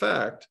that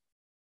fact,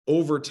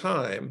 over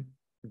time,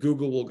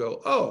 Google will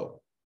go,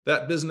 oh,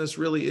 that business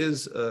really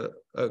is a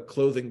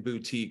clothing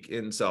boutique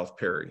in South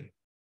Perry.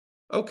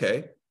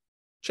 Okay,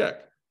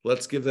 check.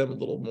 Let's give them a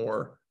little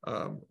more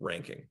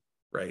ranking,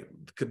 right?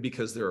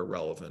 Because they're a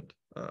relevant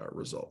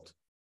result.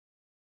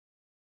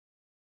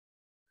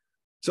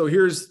 So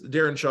here's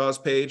Darren Shaw's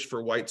page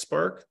for White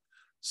Spark.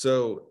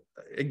 So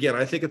again,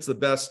 I think it's the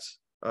best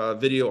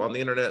video on the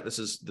internet. This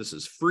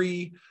is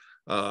free.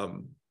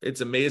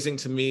 It's amazing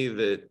to me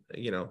that,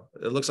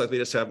 it looks like they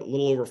just have a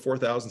little over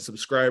 4,000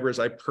 subscribers.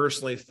 I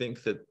personally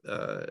think that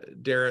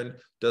Darren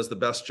does the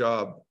best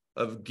job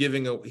of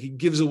he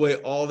gives away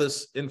all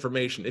this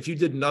information. If you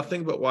did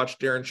nothing but watch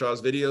Darren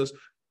Shaw's videos,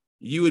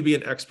 you would be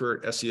an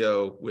expert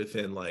SEO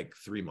within like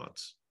 3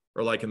 months,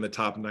 or like in the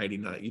top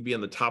 99. You'd be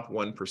in the top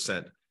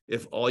 1%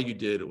 if all you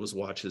did was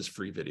watch his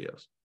free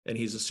videos. And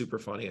he's a super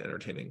funny and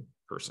entertaining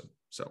person.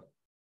 So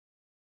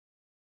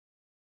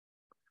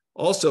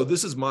also,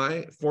 this is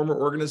my former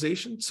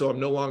organization. So I'm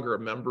no longer a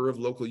member of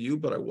Local U,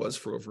 but I was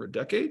for over a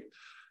decade.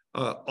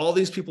 All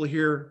these people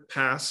here,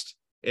 past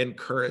and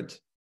current,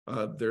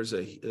 there's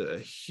a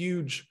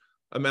huge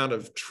amount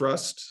of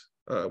trust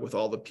with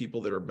all the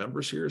people that are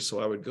members here. So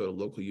I would go to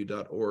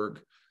localu.org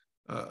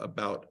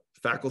about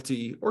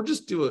faculty, or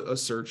just do a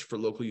search for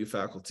Local U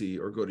faculty,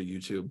 or go to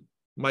YouTube.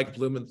 Mike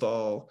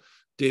Blumenthal,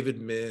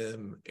 David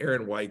Mim,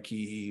 Aaron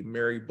Weike,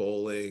 Mary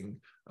Bowling,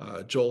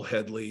 Joel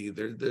Headley.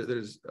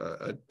 There's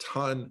a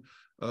ton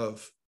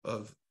of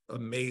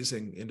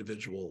amazing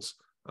individuals.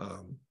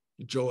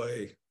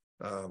 Joy,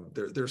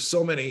 there's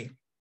so many.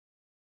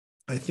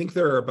 I think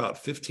there are about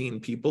 15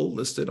 people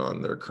listed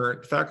on their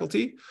current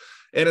faculty,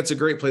 and it's a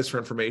great place for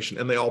information,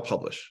 and they all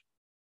publish.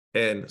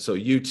 And so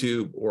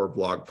YouTube or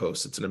blog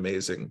posts, it's an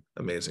amazing,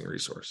 amazing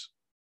resource.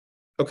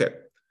 Okay.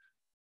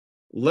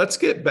 Let's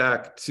get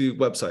back to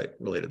website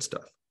related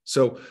stuff.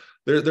 So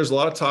there's a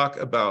lot of talk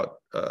about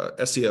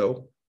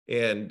SEO,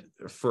 and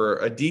for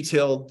a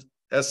detailed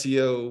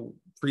SEO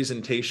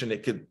presentation,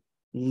 it could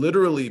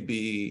literally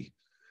be,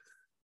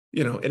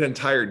 an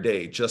entire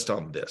day just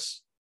on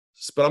this.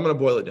 But I'm going to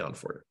boil it down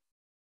for you.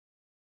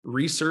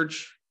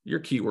 Research your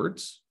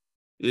keywords.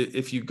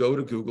 If you go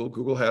to Google,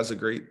 Google has a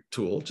great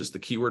tool, just the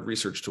keyword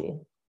research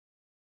tool.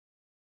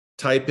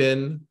 Type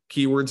in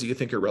keywords that you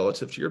think are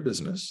relative to your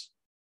business,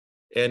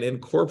 and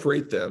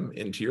incorporate them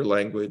into your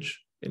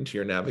language, into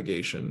your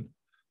navigation.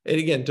 And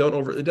again,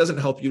 it doesn't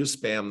help you to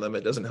spam them.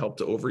 It doesn't help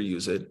to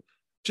overuse it.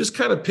 Just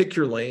kind of pick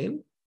your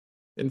lane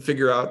and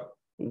figure out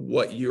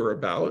what you're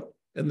about,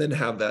 and then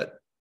have that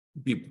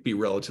be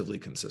relatively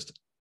consistent.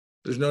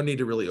 There's no need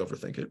to really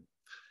overthink it.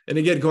 And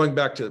again, going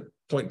back to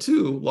point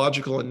 2,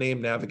 logical and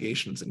name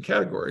navigations and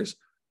categories,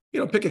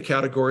 pick a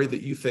category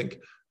that you think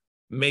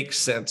makes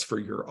sense for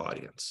your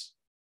audience,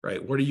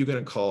 right? What are you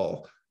going to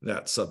call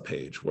that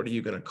subpage? What are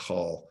you going to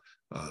call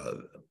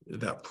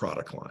that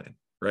product line,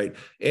 right?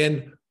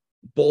 And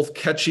both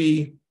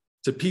catchy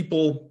to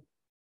people,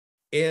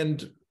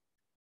 and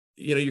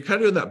you're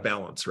kind of doing that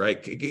balance, right?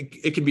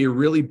 It can be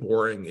really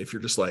boring if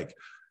you're just like,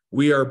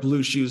 we are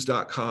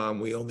blueshoes.com.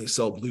 We only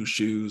sell blue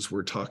shoes.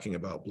 We're talking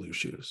about blue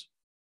shoes.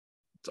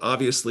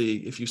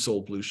 Obviously, if you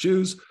sold blue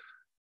shoes,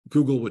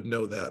 Google would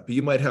know that, but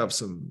you might have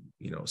some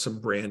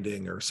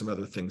branding or some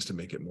other things to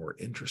make it more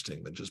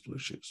interesting than just blue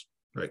shoes,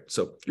 right?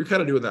 So you're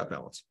kind of doing that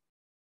balance.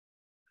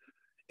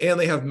 And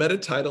they have meta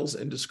titles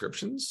and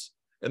descriptions.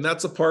 And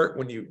that's a part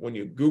when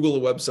you Google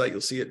a website, you'll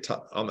see it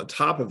on the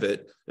top of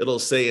it. It'll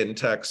say in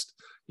text,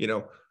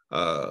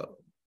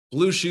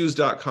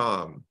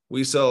 blueshoes.com.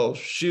 We sell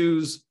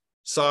shoes,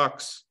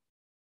 socks,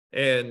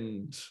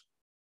 and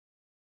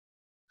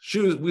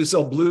shoes. We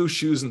sell blue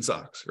shoes and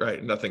socks,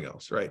 right? Nothing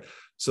else, right?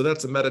 So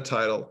that's the meta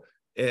title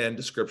and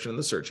description in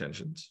the search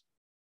engines.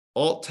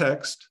 Alt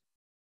text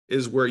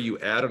is where you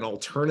add an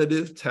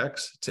alternative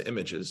text to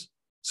images.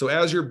 So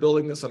as you're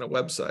building this on a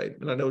website,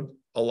 and I know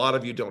a lot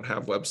of you don't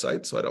have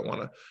websites, so I don't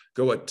want to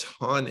go a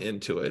ton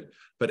into it,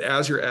 but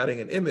as you're adding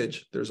an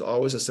image, there's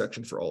always a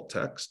section for alt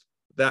text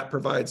that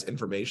provides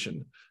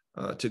information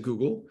to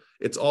Google.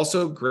 It's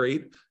also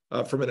great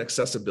from an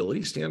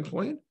accessibility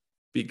standpoint,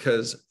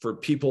 because for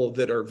people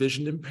that are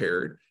vision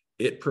impaired,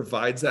 it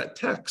provides that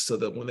text so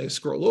that when they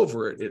scroll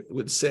over it, it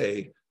would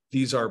say,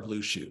 these are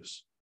blue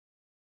shoes,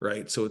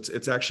 right? So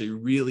it's actually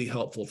really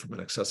helpful from an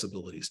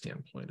accessibility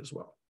standpoint as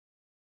well.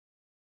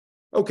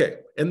 Okay,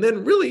 and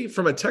then really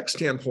from a text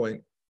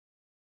standpoint,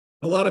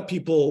 a lot of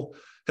people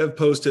have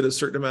posted a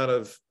certain amount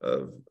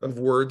of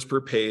words per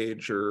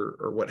page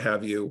or what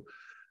have you.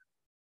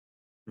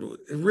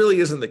 It really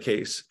isn't the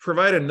case.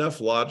 Provide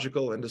enough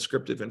logical and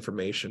descriptive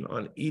information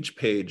on each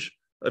page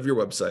of your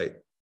website,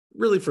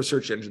 really for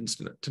search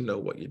engines to know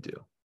what you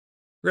do,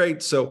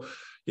 right? So,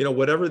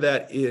 whatever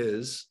that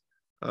is,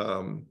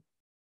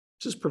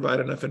 just provide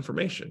enough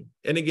information.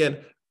 And again,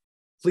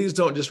 please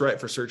don't just write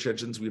for search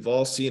engines. We've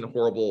all seen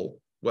horrible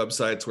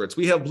websites where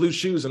we have blue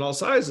shoes and all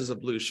sizes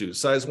of blue shoes,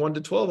 size 1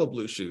 to 12 of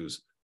blue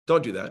shoes.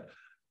 Don't do that.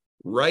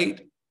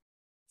 Write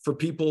for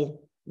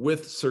people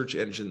with search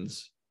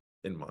engines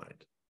in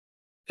mind.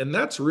 And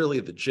that's really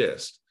the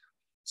gist.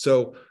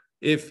 So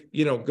if,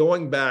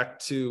 going back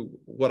to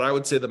what I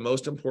would say the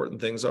most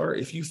important things are,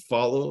 if you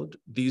followed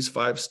these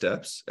 5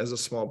 steps as a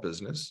small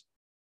business,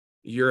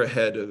 you're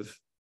ahead of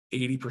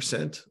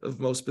 80% of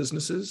most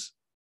businesses.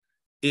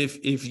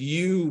 If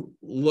you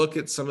look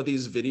at some of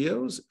these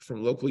videos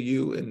from Local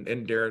U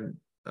and Darren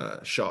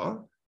Shaw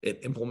and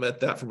implement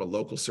that from a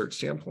local search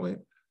standpoint,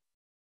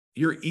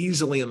 you're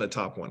easily in the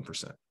top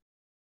 1%.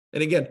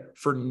 And again,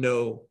 for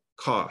no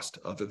cost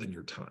other than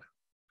your time.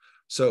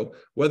 So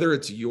whether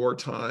it's your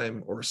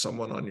time or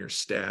someone on your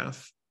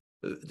staff,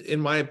 in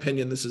my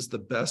opinion, this is the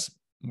best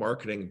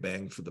marketing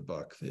bang for the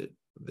buck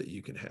that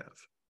you can have.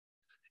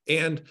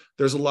 And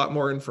there's a lot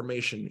more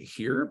information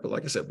here, but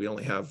like I said, we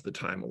only have the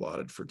time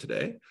allotted for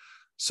today.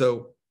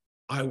 So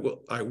I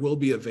will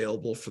be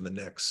available for the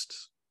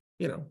next,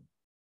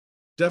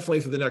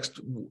 definitely for the next,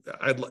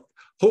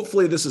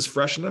 hopefully this is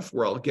fresh enough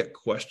where I'll get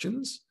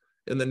questions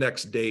in the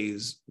next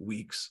days,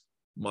 weeks,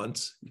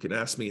 months. You can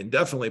ask me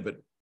indefinitely, but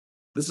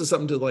this is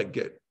something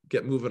to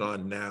get moving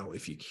on now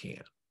if you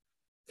can.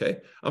 Okay,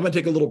 I'm going to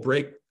take a little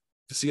break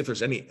to see if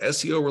there's any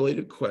SEO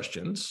related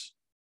questions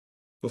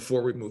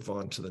before we move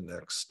on to the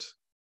next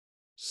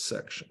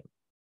section.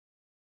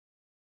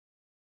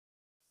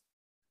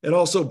 And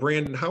also,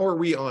 Brandon, how are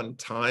we on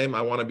time?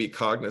 I want to be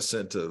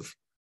cognizant of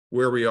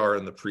where we are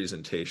in the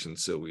presentation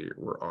so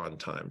we're on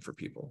time for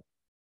people.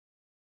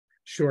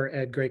 Sure,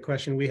 Ed, great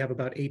question. We have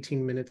about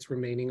 18 minutes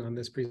remaining on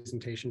this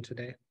presentation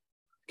today.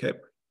 Okay.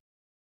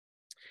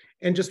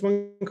 And just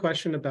one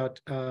question about,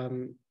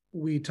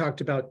 we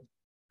talked about,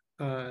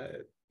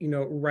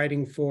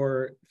 writing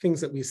for things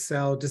that we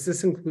sell. Does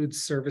this include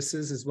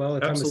services as well?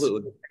 If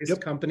Absolutely. I'm a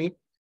service company?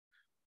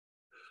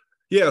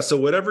 Yeah, so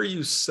whatever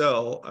you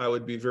sell, I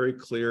would be very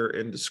clear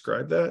and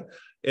describe that.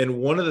 And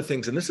one of the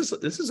things, and this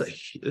is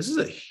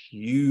a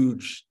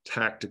huge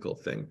tactical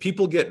thing.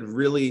 People get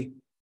really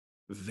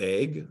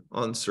vague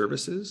on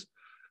services.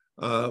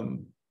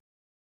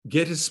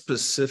 Get as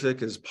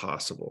specific as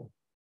possible,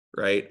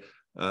 right?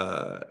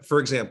 For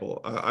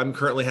example, I'm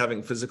currently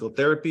having physical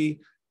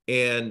therapy,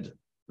 and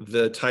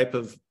the type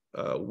of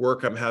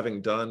work I'm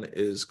having done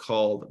is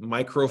called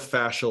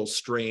microfascial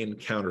strain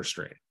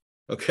counterstrain.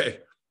 Okay.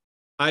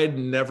 I had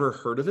never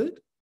heard of it,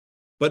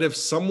 but if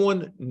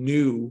someone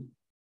knew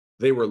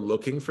they were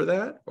looking for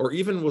that, or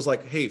even was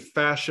like, hey,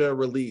 fascia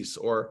release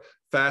or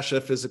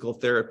fascia physical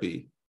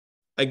therapy,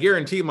 I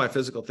guarantee my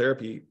physical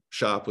therapy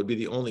shop would be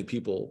the only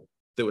people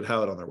that would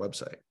have it on their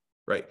website,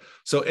 right?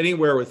 So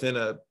anywhere within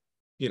a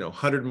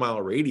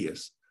 100-mile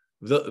radius,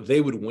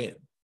 they would win,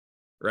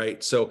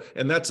 right? So,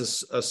 and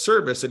that's a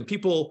service, and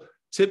people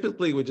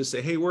typically would just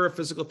say, hey, we're a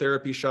physical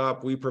therapy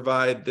shop, we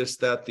provide this,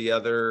 that, the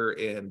other,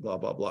 and blah,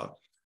 blah, blah.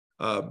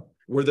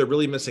 Where they're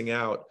really missing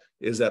out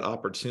is that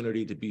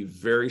opportunity to be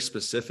very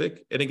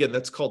specific. And again,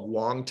 that's called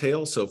long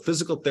tail. So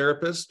physical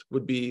therapist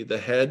would be the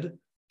head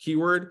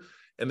keyword,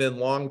 and then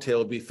long tail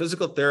would be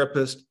physical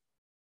therapist,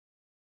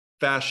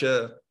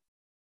 fascia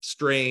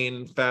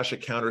strain, fascia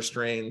counter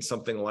strain,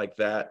 something like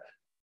that.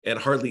 And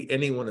hardly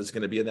anyone is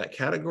going to be in that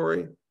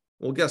category.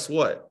 Well, guess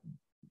what?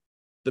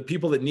 The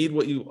people that need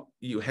what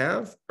you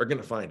have are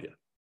going to find you,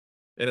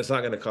 and it's not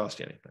going to cost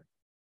you anything.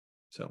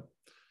 So,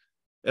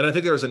 and I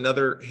think there was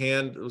another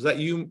hand. Was that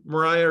you,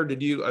 Mariah, or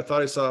did you? I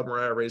thought I saw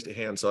Mariah raised a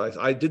hand, so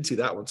I did see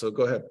that one. So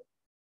go ahead.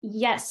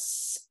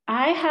 Yes,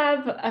 I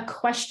have a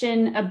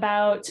question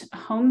about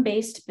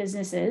home-based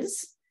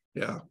businesses.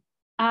 Yeah.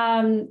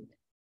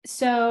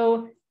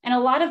 So, and a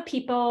lot of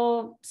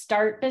people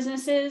start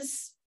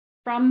businesses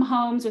from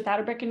homes without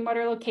a brick and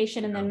mortar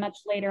location, and then much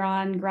later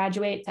on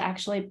graduate to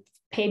actually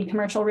paid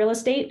commercial real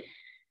estate.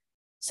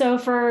 So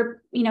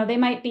for, they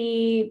might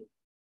be,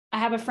 I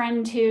have a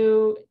friend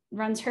who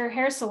runs her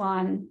hair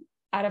salon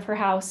out of her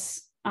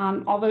house,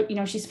 although,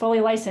 she's fully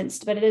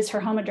licensed, but it is her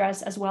home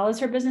address as well as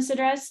her business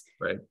address.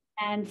 Right.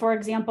 And for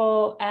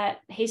example, at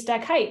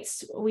Haystack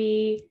Heights,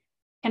 we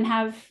can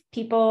have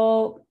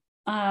people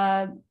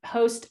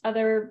host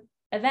other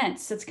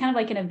events. So it's kind of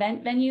like an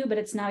event venue, but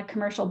it's not a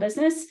commercial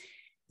business.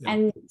 Yeah.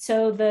 And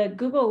so the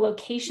Google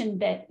location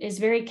bit is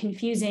very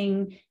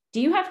confusing.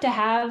 Do you have to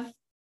have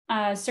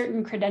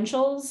certain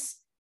credentials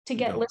to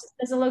get listed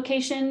as a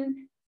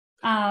location?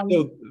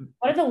 What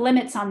are the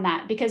limits on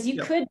that? Because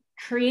you could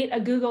create a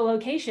Google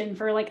location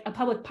for like a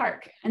public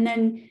park.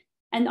 And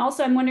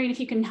also I'm wondering if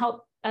you can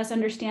help us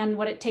understand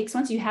what it takes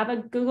once you have a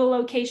Google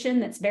location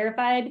that's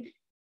verified.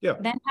 Yeah.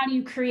 Then how do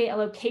you create a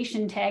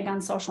location tag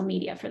on social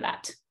media for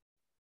that?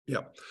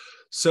 Yeah.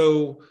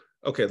 So,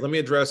 okay, let me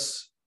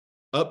address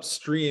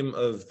upstream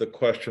of the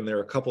question. There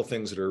are a couple of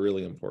things that are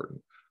really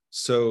important.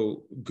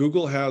 So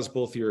Google has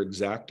both your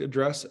exact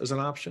address as an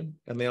option,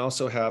 and they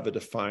also have a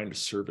defined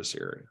service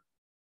area.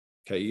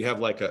 Okay, you have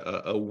like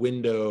a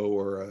window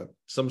or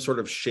some sort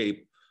of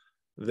shape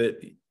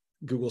that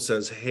Google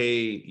says,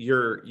 hey,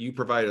 you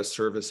provide a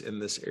service in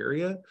this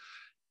area.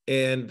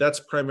 And that's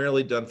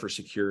primarily done for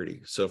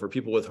security. So for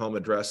people with home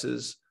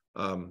addresses,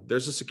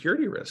 there's a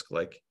security risk.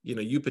 Like,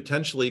 you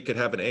potentially could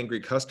have an angry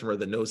customer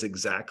that knows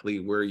exactly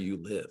where you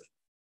live.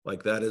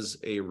 Like that is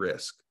a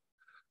risk.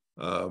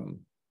 And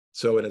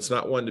it's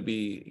not one to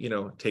be,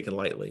 taken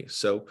lightly.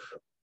 So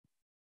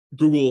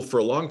Google for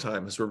a long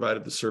time has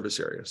provided the service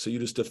area. So you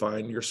just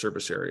define your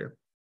service area.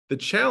 The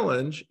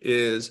challenge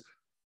is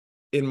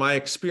in my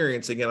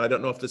experience, again, I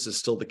don't know if this is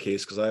still the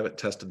case because I haven't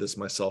tested this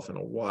myself in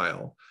a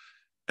while.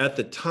 At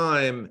the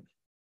time,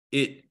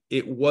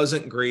 it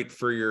wasn't great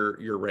for your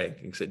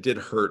rankings. It did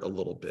hurt a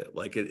little bit.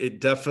 Like it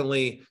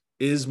definitely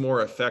is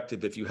more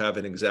effective if you have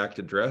an exact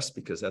address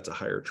because that's a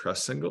higher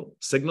trust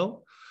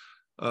signal.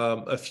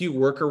 A few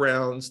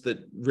workarounds that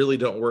really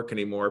don't work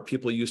anymore.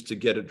 People used to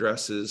get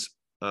addresses,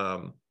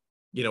 at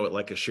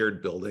like a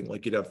shared building.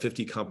 Like you'd have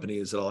 50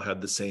 companies that all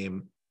had the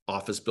same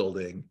office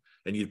building,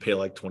 and you'd pay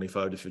like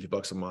 25 to 50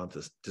 bucks a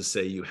month to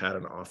say you had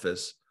an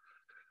office.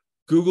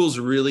 Google's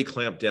really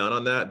clamped down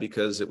on that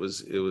because it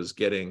was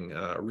getting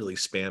really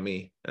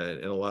spammy,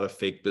 and a lot of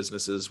fake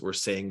businesses were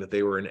saying that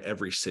they were in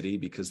every city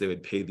because they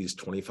would pay these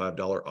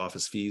 $25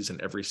 office fees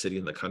in every city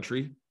in the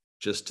country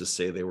just to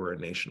say they were a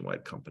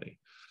nationwide company.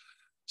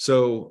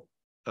 So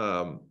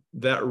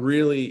that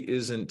really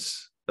isn't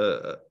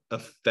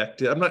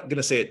effective. I'm not going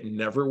to say it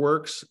never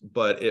works,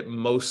 but it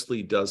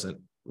mostly doesn't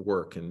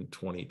work in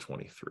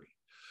 2023.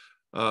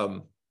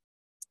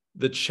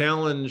 The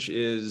challenge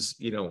is,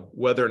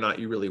 whether or not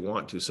you really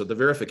want to. So the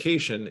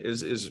verification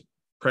is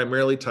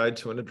primarily tied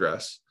to an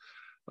address.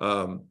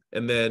 And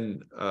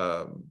then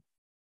I'm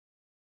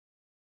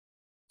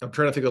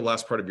trying to think of the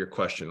last part of your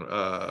question.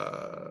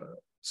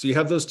 So you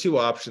have those two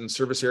options,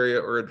 service area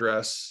or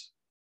address.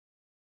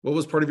 What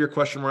was part of your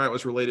question, Mariah? It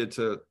was related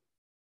to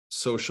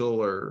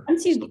social or...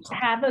 Once you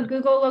have a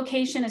Google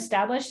location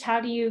established, how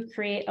do you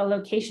create a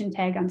location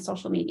tag on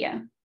social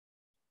media?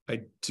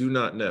 I do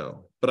not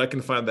know, but I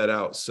can find that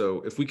out.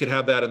 So if we could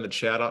have that in the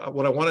chat,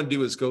 what I want to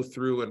do is go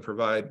through and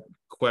provide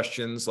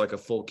questions, like a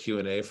full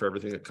Q&A for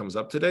everything that comes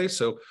up today.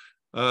 So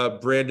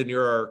Brandon,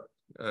 you're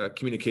our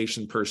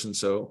communication person.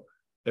 So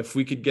if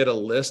we could get a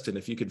list and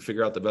if you could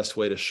figure out the best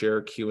way to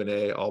share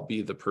Q&A, I'll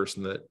be the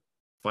person that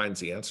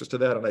finds the answers to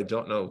that. And I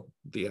don't know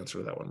the answer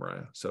to that one,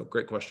 Mariah. So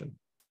great question.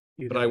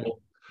 But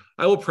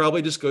I will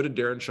probably just go to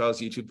Darren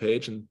Shaw's YouTube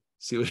page and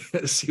see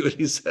what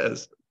he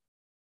says.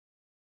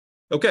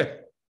 Okay.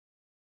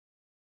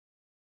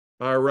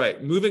 All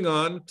right, moving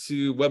on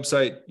to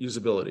website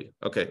usability,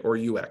 okay, or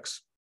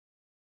UX.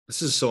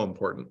 This is so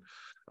important.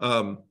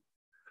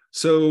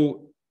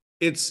 So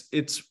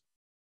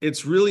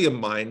it's really a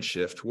mind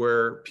shift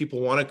where people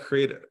want to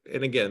create,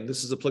 and again,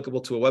 this is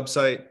applicable to a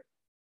website,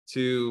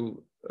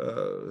 to a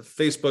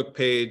Facebook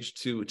page,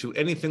 to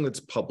anything that's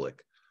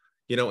public,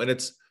 and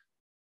it's,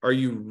 do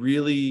you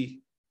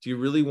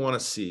really want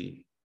to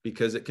see?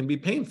 Because it can be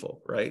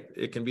painful, right?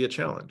 It can be a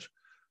challenge.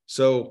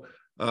 So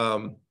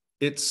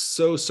it's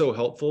so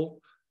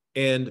helpful.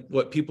 And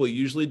what people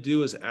usually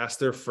do is ask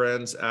their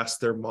friends, ask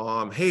their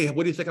mom, hey,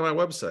 what do you think of my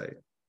website?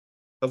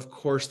 Of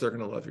course, they're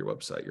going to love your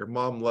website. Your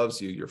mom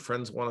loves you. Your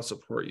friends want to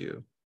support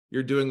you.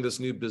 You're doing this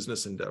new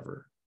business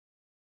endeavor.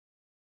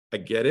 I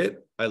get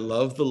it. I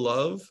love the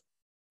love,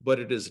 but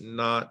it is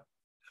not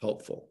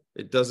helpful.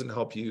 It doesn't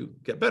help you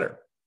get better.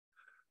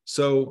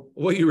 So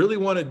what you really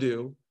want to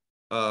do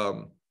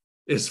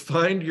is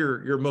find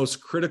your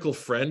most critical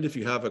friend. If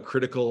you have a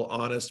critical,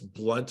 honest,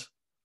 blunt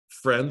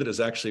friend that is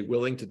actually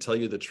willing to tell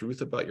you the truth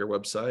about your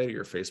website or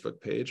your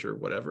Facebook page or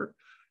whatever.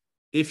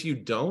 If you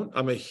don't,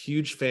 I'm a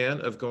huge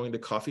fan of going to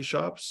coffee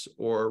shops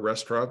or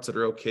restaurants that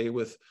are okay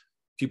with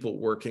people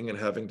working and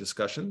having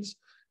discussions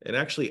and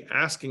actually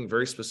asking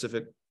very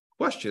specific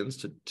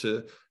questions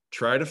to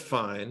try to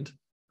find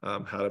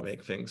how to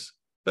make things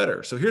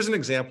better. So here's an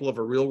example of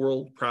a real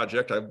world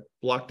project. I've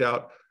blocked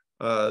out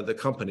the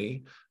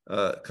company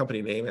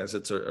name as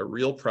it's a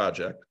real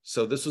project.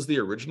 So this was the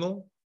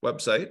original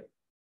website.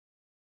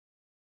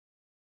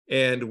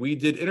 And we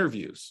did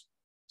interviews.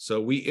 So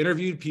we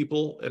interviewed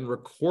people and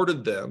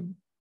recorded them.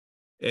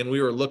 And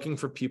we were looking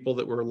for people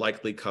that were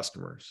likely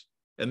customers.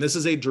 And this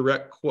is a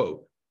direct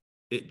quote.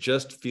 It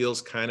just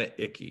feels kind of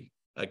icky.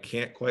 I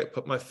can't quite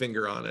put my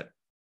finger on it.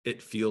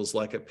 It feels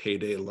like a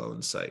payday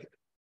loan site.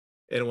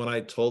 And when I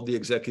told the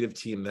executive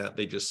team that,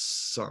 they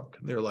just sunk.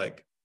 And they're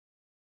like,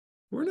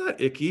 we're not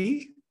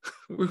icky.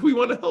 We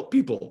want to help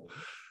people.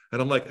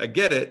 And I'm like, I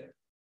get it,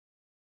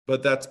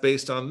 but that's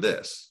based on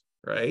this,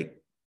 right?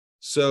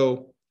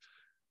 So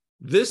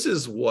this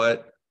is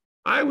what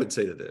I would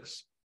say to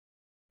this.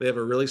 They have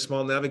a really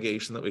small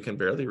navigation that we can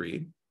barely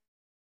read.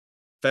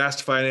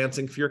 Fast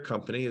financing for your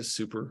company is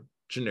super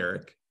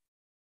generic.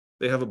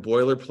 They have a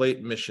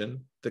boilerplate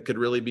mission that could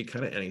really be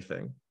kind of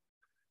anything.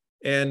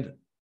 And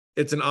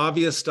it's an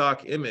obvious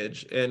stock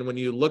image. And when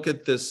you look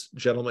at this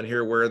gentleman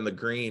here wearing the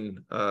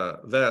green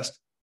vest,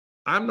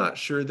 I'm not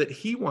sure that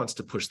he wants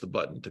to push the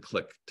button to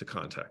click to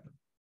contact them,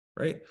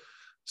 right?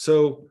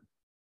 So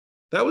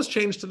that was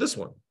changed to this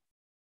one.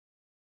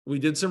 We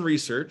did some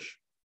research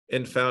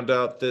and found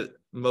out that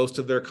most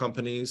of their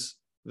companies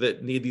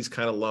that need these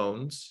kind of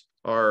loans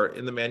are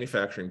in the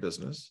manufacturing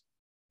business.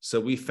 So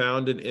we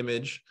found an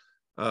image.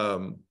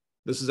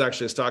 This is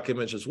actually a stock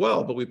image as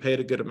well, but we paid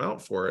a good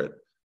amount for it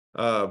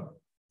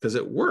because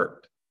it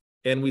worked.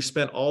 And we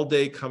spent all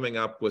day coming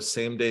up with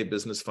same-day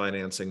business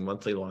financing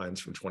monthly lines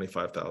from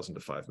 $25,000 to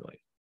 $5 million.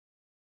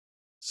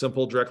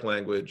 Simple, direct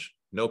language,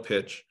 no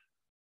pitch.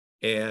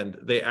 And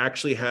they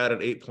actually had an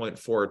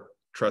 8.4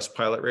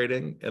 Trustpilot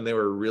rating, and they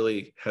were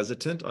really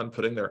hesitant on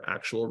putting their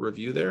actual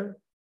review there.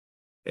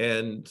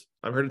 And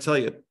I'm here to tell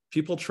you,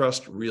 people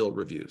trust real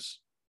reviews.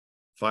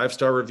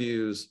 5-star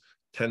reviews,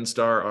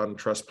 10-star on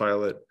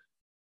Trustpilot,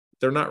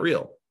 they're not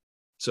real.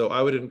 So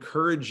I would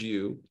encourage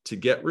you to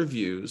get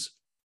reviews.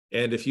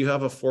 And if you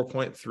have a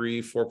 4.3,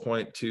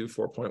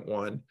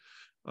 4.2,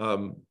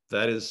 4.1,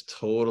 that is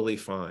totally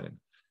fine.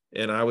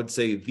 And I would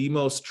say the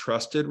most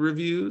trusted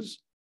reviews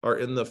are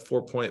in the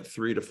 4.3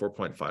 to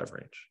 4.5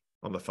 range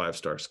on the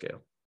 5-star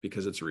scale,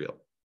 because it's real.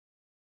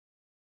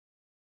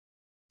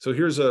 So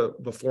here's a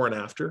before and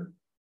after,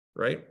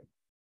 right?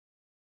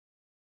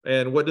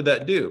 And what did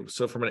that do?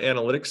 So from an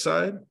analytics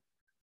side,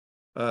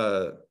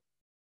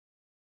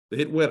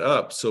 it went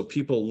up. So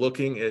people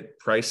looking at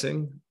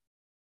pricing,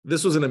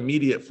 this was an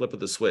immediate flip of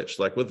the switch.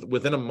 Like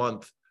within a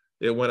month,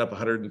 it went up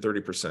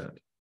 130%.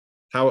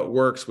 How it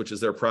works, which is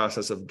their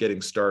process of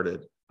getting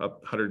started,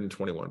 up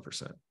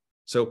 121%.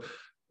 So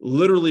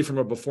literally from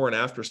a before and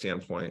after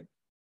standpoint,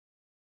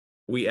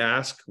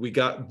 we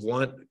got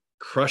blunt,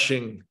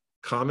 crushing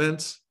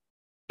comments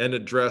and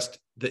addressed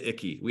the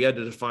icky. We had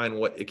to define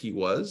what icky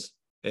was,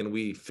 and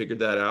we figured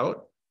that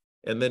out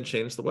and then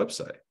changed the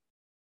website.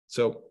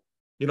 So,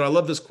 I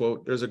love this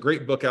quote. There's a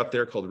great book out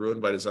there called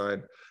Ruined by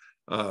Design.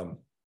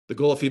 The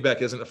goal of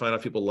feedback isn't to find out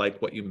if people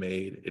like what you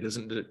made. It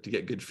isn't to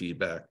get good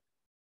feedback.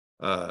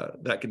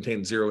 That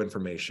contains zero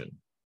information.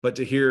 But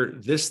to hear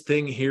this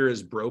thing here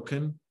is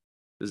broken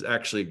is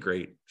actually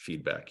great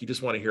feedback. You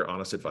just want to hear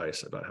honest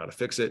advice about how to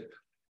fix it.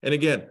 And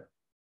again,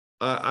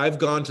 I've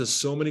gone to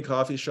so many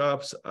coffee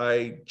shops.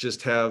 I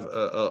just have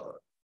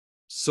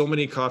so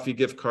many coffee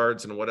gift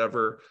cards and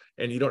whatever,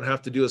 and you don't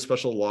have to do a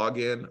special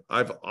login.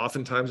 I've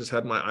oftentimes just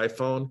had my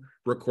iPhone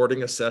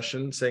recording a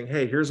session saying,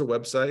 hey, here's a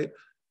website.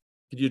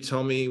 Could you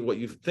tell me what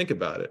you think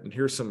about it? And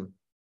here's some,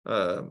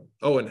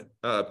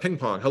 ping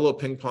pong. Hello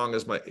Ping Pong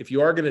is if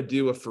you are going to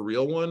do a for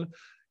real one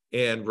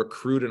and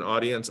recruit an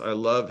audience, I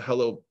love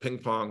Hello Ping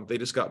Pong. They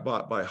just got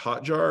bought by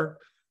Hotjar,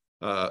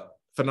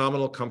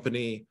 phenomenal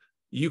company.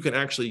 You can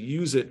actually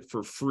use it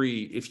for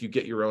free if you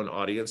get your own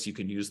audience. You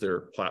can use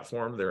their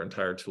platform, their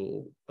entire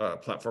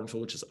platform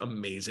tool, which is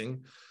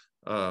amazing.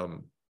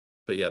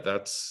 But yeah,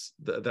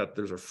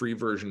 there's a free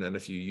version, and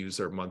if you use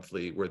their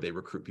monthly where they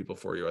recruit people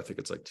for you, I think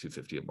it's like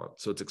 $250 a month.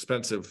 So it's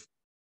expensive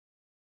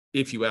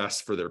if you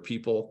ask for their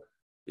people.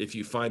 If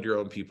you find your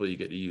own people, you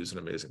get to use an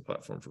amazing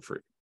platform for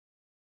free.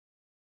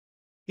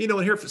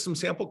 And here for some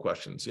sample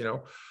questions.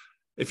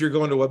 If you're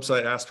going to a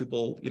website, ask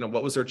people,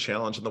 what was their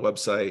challenge on the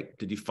website?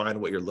 Did you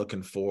find what you're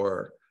looking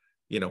for?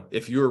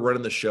 If you were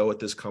running the show at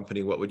this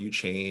company, what would you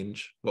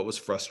change? What was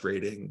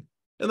frustrating?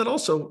 And then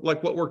also,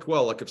 like, what worked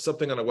well? Like if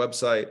something on a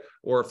website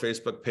or a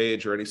Facebook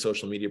page or any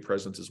social media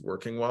presence is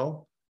working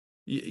well,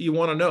 you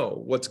want to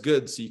know what's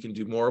good so you can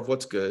do more of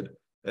what's good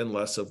and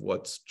less of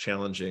what's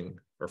challenging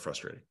or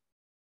frustrating.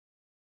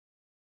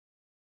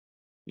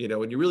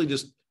 And you really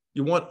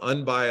you want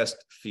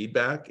unbiased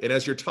feedback. And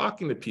as you're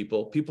talking to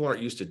people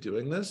aren't used to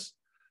doing this.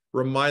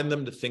 Remind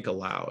them to think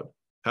aloud.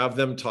 Have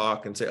them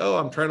talk and say, oh,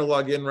 I'm trying to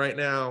log in right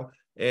now.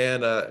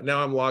 And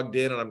now I'm logged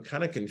in and I'm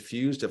kind of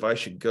confused if I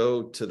should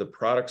go to the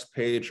products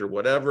page or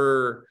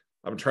whatever.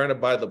 I'm trying to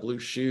buy the blue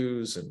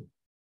shoes and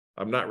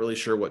I'm not really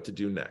sure what to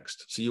do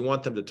next. So you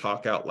want them to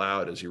talk out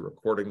loud as you're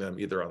recording them,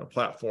 either on a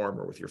platform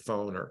or with your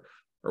phone or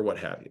what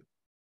have you.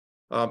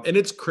 And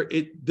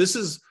this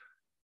is,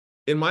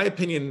 in my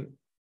opinion,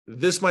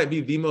 this might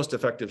be the most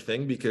effective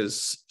thing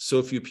because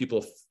so few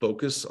people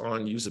focus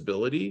on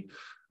usability.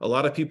 A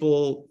lot of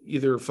people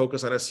either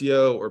focus on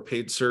SEO or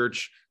paid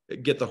search,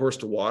 get the horse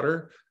to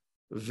water.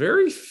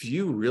 Very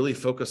few really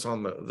focus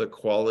on the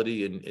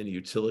quality and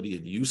utility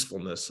and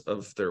usefulness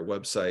of their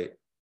website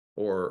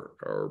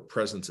or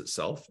presence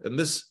itself. And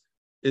this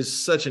is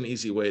such an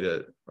easy way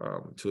to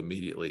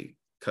immediately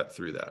cut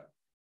through that.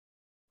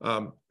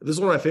 This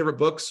is one of my favorite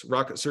books,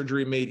 Rocket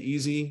Surgery Made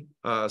Easy,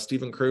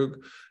 Stephen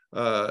Krug.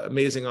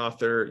 Amazing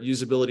author.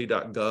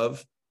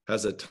 Usability.gov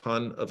has a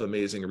ton of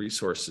amazing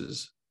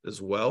resources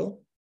as well.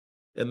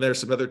 And there's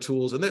some other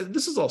tools. And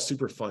this is all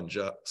super fun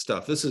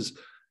stuff. This is,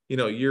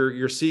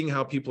 you're seeing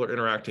how people are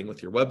interacting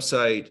with your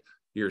website.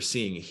 You're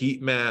seeing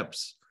heat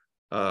maps.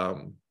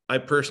 I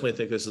personally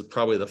think this is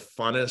probably the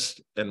funnest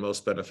and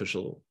most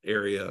beneficial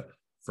area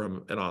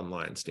from an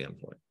online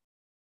standpoint.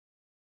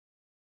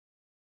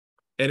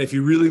 And if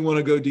you really want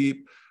to go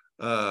deep,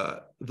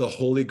 the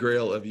holy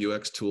grail of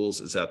UX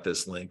tools is at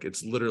this link.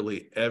 It's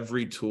literally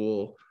every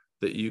tool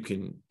that you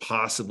can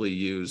possibly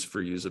use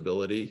for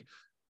usability.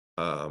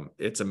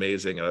 It's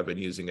amazing. And I've been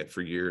using it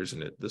for years,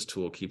 and this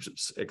tool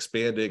keeps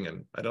expanding.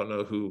 And I don't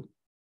know who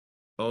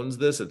owns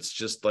this. It's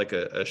just like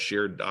a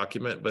shared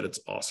document, but it's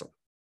awesome.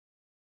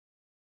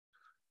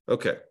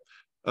 Okay.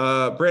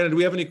 Brandon, do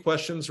we have any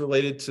questions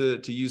related to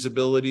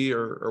usability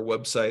or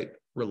website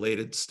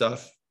related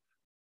stuff?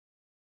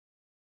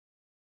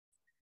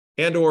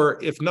 And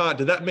or if not,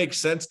 did that make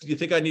sense? Do you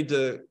think I need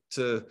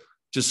to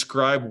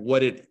describe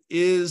what it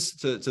is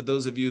to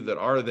those of you that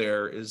are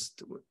there?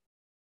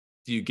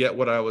 Do you get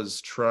what I was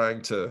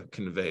trying to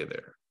convey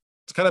there?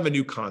 It's kind of a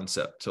new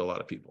concept to a lot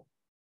of people.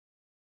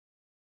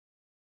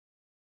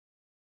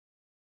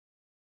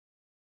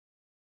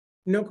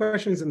 No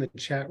questions in the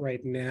chat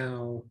right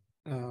now.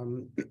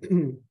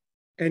 And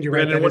you're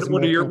Brandon, right.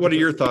 what are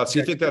your thoughts? Do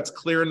you think that's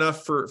clear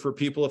enough for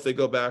people if they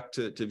go back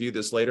to view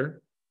this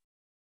later?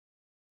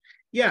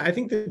 Yeah, I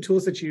think the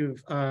tools that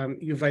you've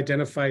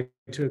identified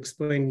to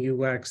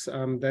explain UX,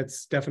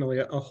 that's definitely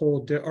a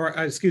whole,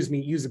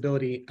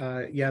 usability.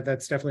 Yeah,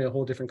 that's definitely a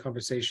whole different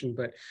conversation.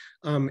 But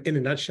in a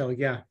nutshell,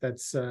 yeah,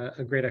 that's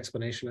a great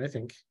explanation, I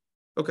think.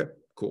 Okay,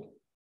 cool.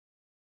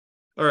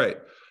 All right.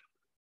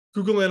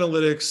 Google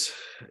Analytics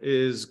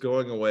is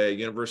going away.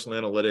 Universal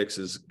Analytics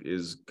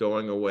is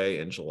going away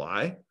in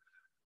July.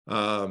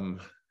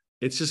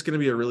 It's just going to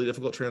be a really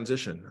difficult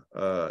transition.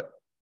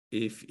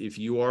 If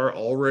you are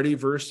already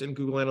versed in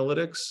Google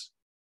Analytics,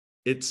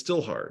 it's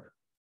still hard.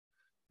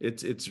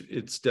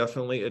 It's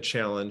definitely a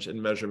challenge,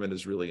 and measurement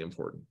is really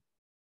important.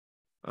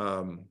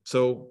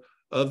 So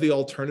of the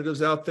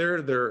alternatives out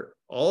there,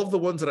 all of the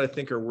ones that I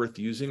think are worth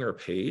using are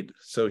paid.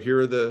 So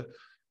here are the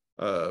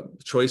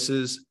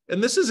choices,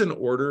 and this is in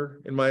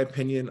order, in my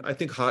opinion. I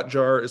think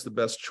Hotjar is the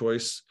best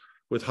choice.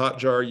 With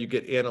Hotjar, you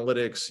get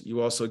analytics,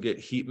 you also get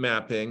heat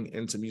mapping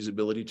and some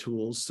usability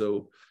tools.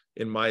 So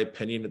in my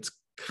opinion, it's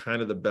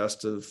kind of the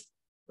best of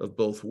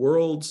both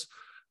worlds.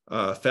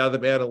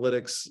 Fathom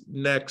Analytics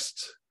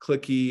next,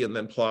 Clicky, and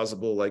then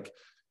Plausible, like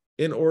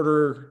in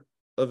order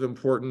of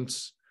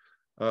importance.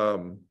 I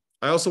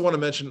also want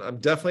to mention, I'm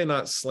definitely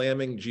not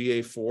slamming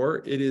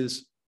GA4. It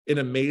is an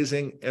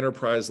amazing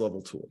enterprise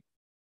level tool.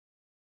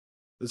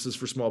 This is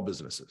for small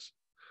businesses.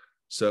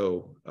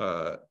 So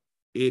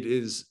it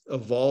is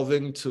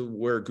evolving to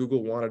where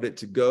Google wanted it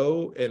to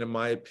go. And in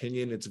my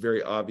opinion, it's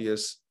very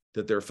obvious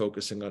that they're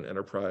focusing on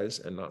enterprise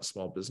and not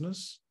small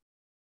business.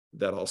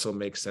 That also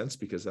makes sense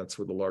because that's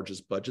where the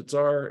largest budgets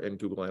are, and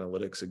Google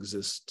Analytics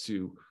exists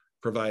to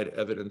provide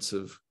evidence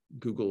of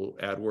Google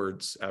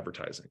AdWords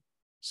advertising.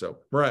 So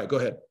Mariah, go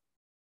ahead.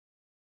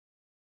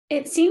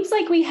 It seems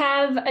like we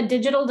have a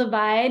digital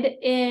divide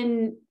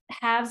in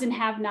haves and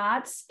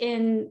have-nots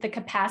in the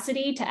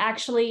capacity to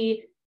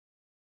actually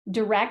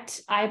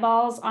direct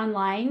eyeballs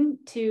online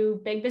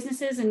to big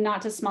businesses and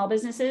not to small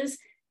businesses.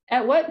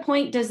 At what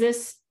point does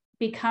this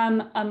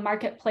become a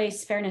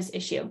marketplace fairness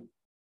issue?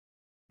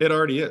 It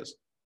already is.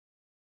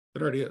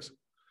 It already is.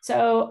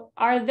 So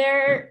are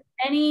there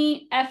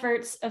any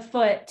efforts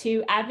afoot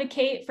to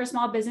advocate for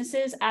small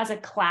businesses as a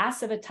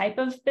class of a type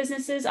of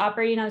businesses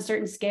operating on a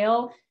certain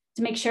scale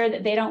to make sure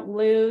that they don't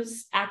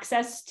lose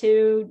access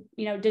to,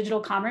 digital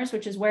commerce,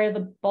 which is where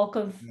the bulk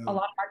of a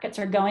lot of markets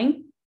are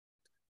going?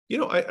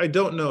 I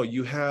don't know.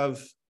 You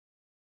have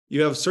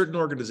certain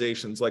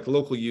organizations like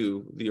Local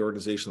U, the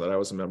organization that I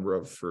was a member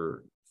of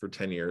for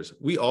 10 years.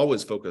 We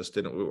always focused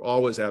and we were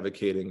always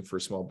advocating for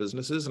small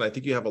businesses. And I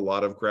think you have a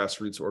lot of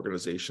grassroots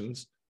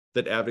organizations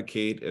that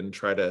advocate and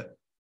try to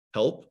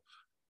help.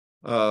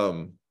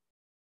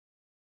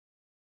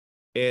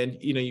 And,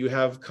 you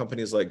have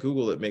companies like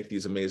Google that make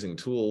these amazing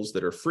tools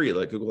that are free.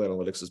 Like Google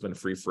Analytics has been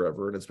free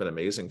forever and it's been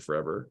amazing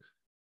forever.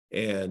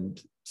 And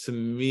to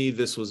me,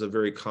 this was a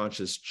very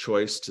conscious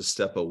choice to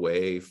step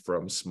away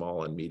from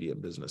small and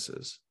medium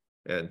businesses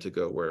and to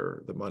go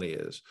where the money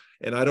is.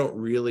 And I don't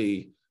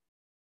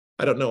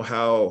know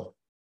how,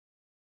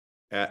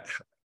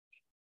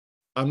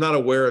 I'm not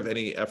aware of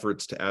any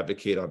efforts to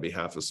advocate on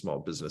behalf of small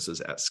businesses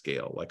at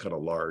scale, like on a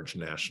large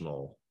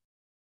national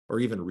or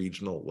even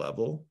regional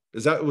level.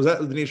 Was that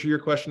the nature of your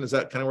question? Is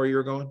that kind of where you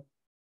were going?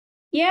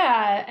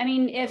 Yeah. I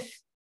mean,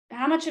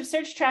 how much of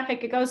search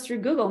traffic it goes through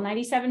Google?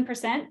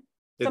 97%?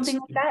 Something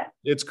like that?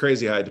 It's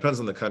crazy high. It depends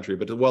on the country,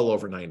 but well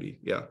over 90.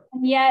 Yeah.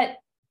 And yet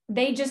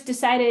they just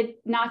decided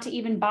not to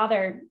even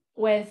bother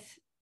with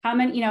how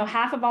many,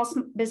 half of all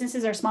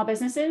businesses are small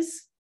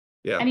businesses.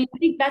 Yeah. I mean, I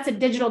think that's a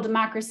digital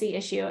democracy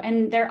issue.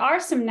 And there are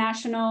some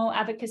national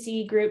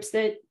advocacy groups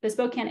that the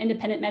Spokane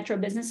Independent Metro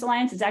Business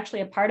Alliance is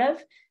actually a part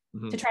of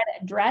to try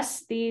to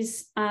address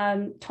these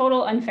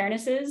total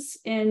unfairnesses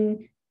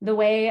in the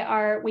way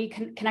we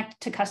connect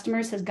to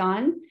customers has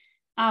gone.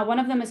 One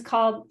of them is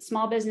called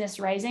Small Business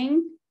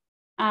Rising.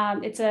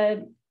 It's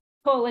a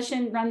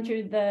coalition run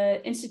through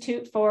the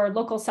Institute for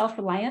Local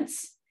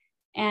Self-Reliance.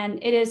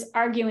 And it is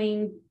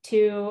arguing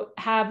to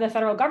have the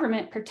federal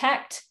government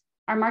protect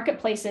our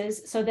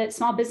marketplaces so that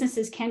small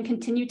businesses can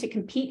continue to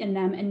compete in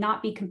them and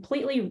not be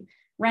completely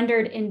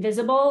rendered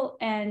invisible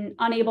and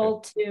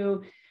unable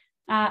to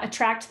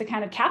attract the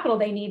kind of capital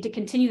they need to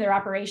continue their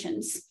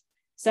operations.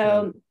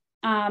 So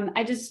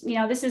I just,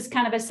 this is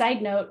kind of a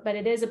side note, but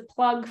it is a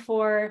plug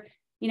for,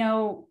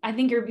 I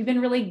think you've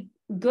been really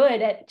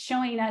good at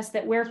showing us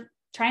that we're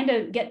trying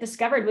to get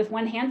discovered with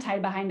one hand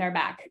tied behind our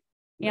back.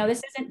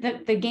 This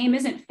isn't the game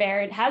isn't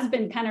fair. It has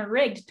been kind of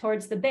rigged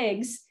towards the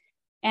bigs.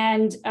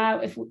 And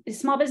if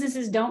small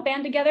businesses don't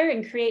band together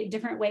and create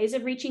different ways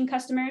of reaching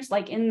customers,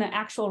 like in the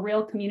actual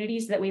real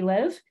communities that we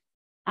live,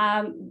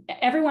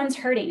 everyone's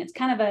hurting. It's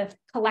kind of a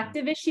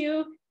collective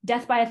issue,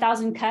 death by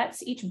 1,000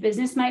 cuts. Each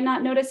business might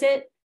not notice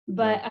it,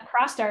 but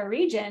across our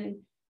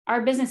region,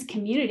 our business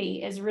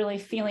community is really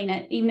feeling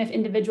it, even if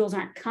individuals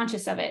aren't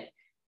conscious of it.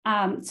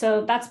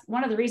 So that's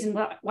one of the reasons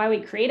why we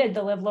created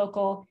the Live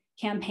Local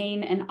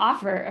campaign and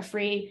offer a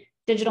free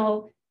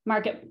digital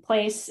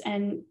marketplace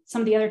and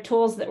some of the other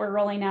tools that we're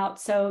rolling out.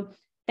 So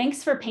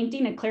thanks for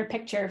painting a clear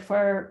picture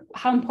for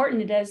how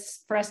important it is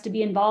for us to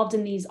be involved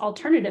in these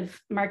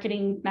alternative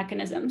marketing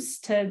mechanisms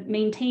to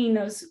maintain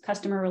those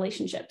customer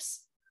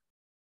relationships.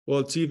 Well,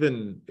 it's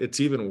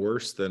even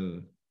worse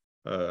than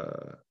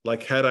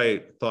like, had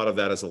I thought of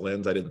that as a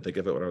lens, I didn't think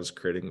of it when I was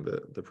creating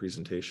the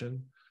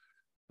presentation.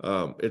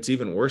 It's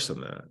even worse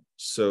than that.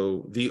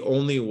 So the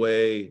only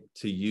way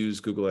to use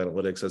Google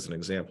Analytics as an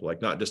example,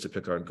 like not just to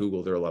pick on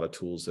Google, there are a lot of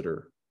tools that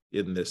are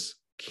in this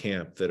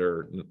camp that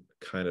are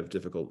kind of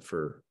difficult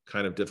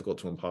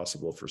to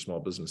impossible for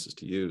small businesses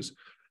to use.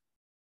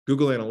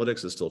 Google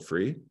Analytics is still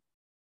free.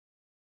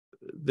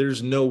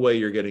 There's no way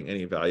you're getting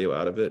any value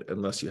out of it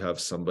unless you have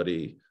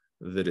somebody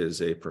that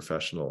is a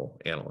professional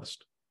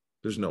analyst.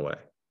 There's no way.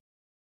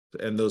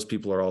 And those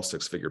people are all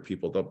six-figure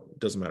people. It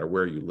doesn't matter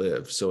where you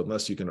live. So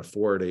unless you can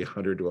afford a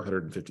 $100,000 to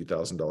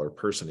 $150,000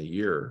 person a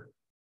year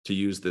to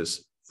use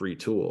this free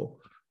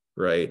tool,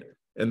 right?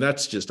 And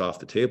that's just off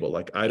the table.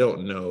 Like, I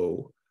don't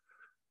know.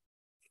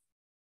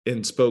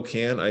 In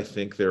Spokane, I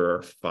think there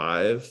are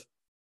 5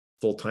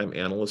 full-time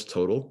analysts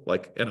total.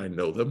 Like, and I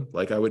know them.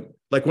 Like, I would,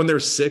 like, when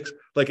there's 6,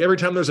 like every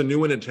time there's a new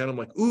one in town, I'm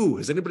like, ooh,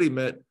 has anybody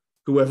met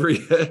whoever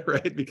yet?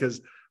 Right? Because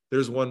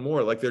there's one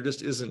more. Like, there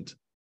just isn't.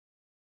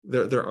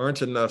 There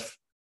aren't enough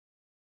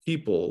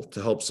people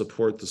to help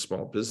support the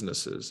small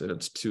businesses, and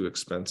it's too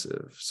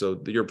expensive. So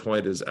your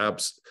point is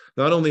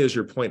not only is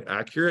your point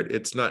accurate,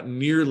 it's not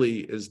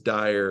nearly as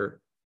dire.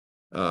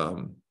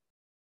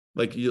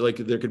 Like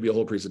there could be a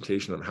whole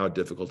presentation on how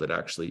difficult it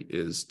actually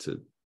is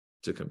to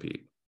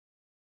compete.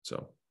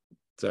 So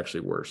it's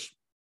actually worse.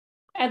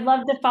 I'd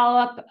love to follow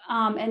up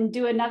and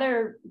do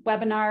another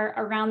webinar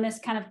around this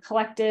kind of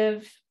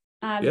collective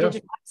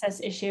digital access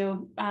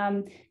issue.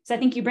 So I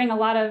think you bring a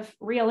lot of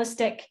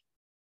realistic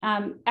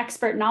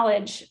expert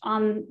knowledge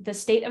on the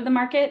state of the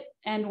market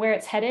and where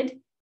it's headed.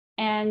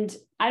 And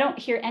I don't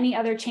hear any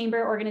other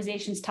chamber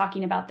organizations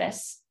talking about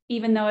this,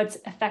 even though it's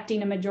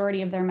affecting a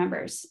majority of their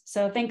members.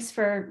 So thanks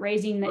for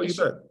raising the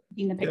issue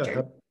in the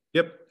picture.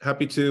 Yeah, yep,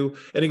 happy to.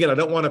 And again, I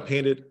don't want to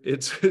paint it.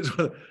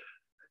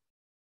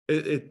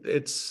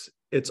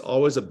 It's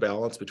always a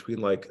balance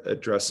between like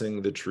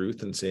addressing the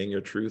truth and saying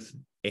your truth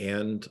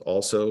and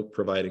also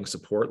providing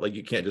support. Like,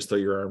 you can't just throw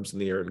your arms in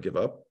the air and give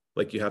up.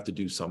 Like, you have to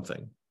do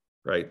something,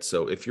 right?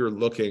 So if you're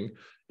looking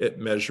at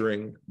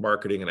measuring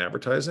marketing and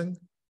advertising,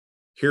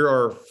 here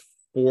are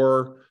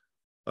 4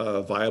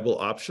 viable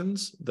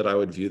options that I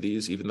would view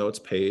these, even though it's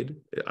paid.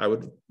 I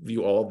would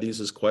view all of these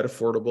as quite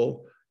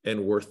affordable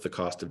and worth the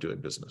cost of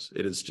doing business.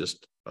 It is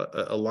just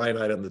a line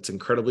item that's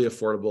incredibly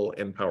affordable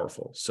and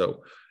powerful.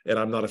 So, and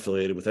I'm not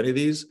affiliated with any of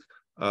these.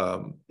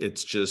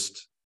 It's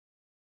just,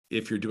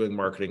 if you're doing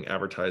marketing,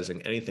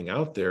 advertising, anything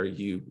out there,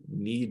 you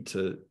need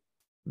to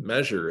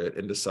measure it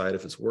and decide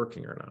if it's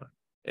working or not.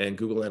 And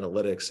Google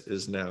Analytics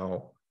is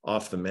now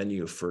off the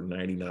menu for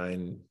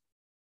 99+%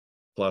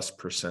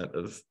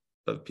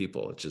 of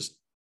people.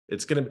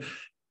 It's going to,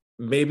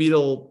 maybe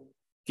it'll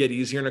get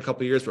easier in a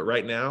couple of years, but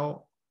right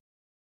now,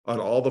 on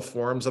all the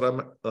forums that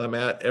I'm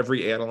at,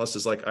 every analyst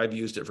is like, I've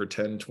used it for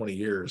 10, 20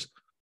 years.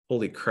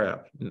 Holy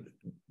crap.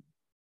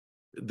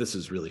 This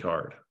is really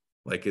hard.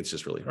 Like, it's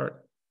just really hard.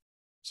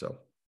 So,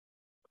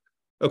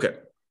 okay,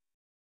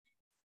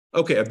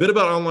 a bit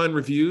about online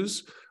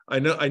reviews. I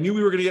knew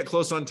we were going to get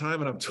close on time,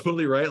 and I'm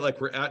totally right. Like,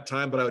 we're at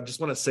time, but I just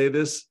want to say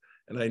this,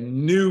 and I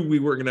knew we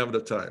weren't going to have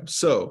enough time.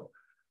 So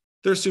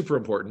they're super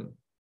important.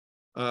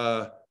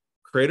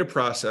 Create a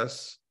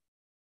process,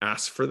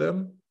 ask for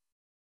them,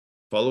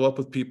 follow up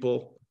with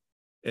people,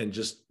 and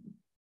just,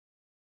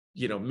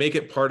 make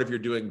it part of your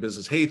doing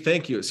business. Hey,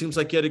 thank you. It seems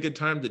like you had a good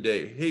time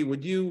today. Hey,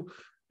 would you,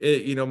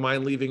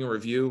 mind leaving a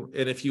review?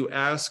 And if you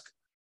ask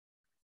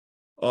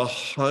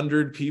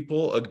 100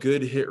 people, a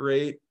good hit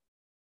rate,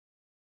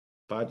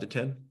 5 to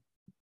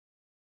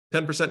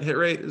 10% hit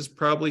rate is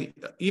probably,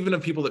 even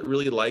of people that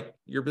really like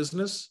your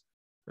business,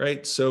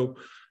 right? So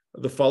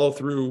the follow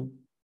through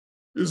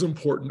is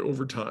important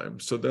over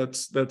time. So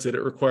that's it.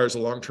 It requires a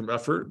long-term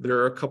effort. There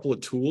are a couple of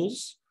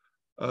tools.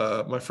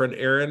 My friend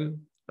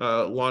Aaron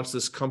launched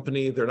this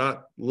company. They're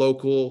not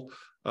local.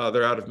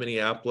 They're out of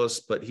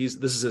Minneapolis, but this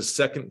is his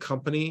second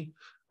company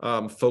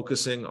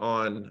focusing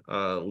on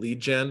lead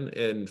gen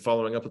and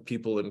following up with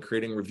people and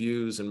creating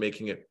reviews and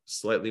making it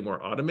slightly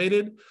more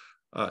automated.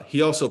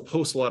 He also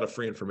posts a lot of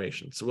free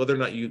information. So whether or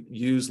not you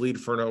use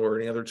Leadferno or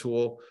any other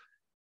tool,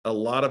 a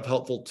lot of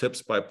helpful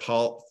tips by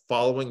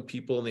following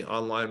people in the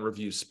online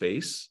review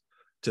space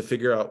to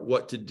figure out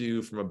what to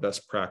do from a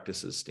best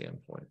practices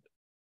standpoint.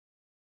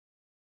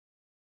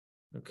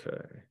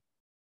 Okay,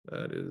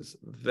 that is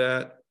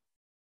that.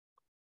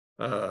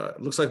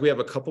 Looks like we have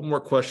a couple more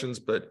questions,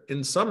 but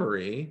in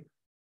summary,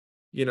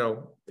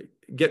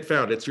 get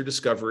found. It's your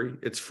discovery.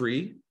 It's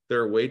free. There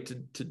are ways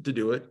to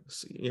do it.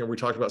 We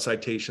talked about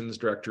citations,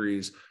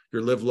 directories,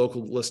 your live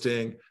local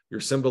listing, your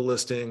SIMBA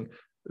listing.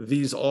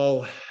 These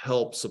all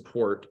help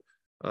support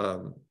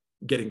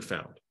getting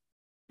found.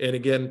 And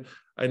again,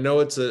 I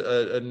know it's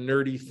a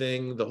nerdy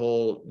thing, the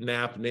whole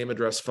NAP, name,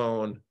 address,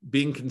 phone.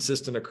 Being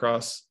consistent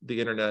across the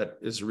internet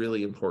is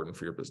really important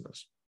for your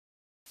business.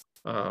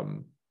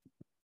 In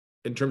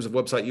terms of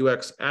website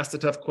UX, ask the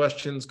tough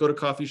questions, go to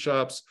coffee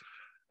shops,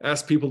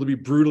 ask people to be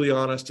brutally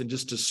honest and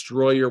just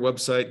destroy your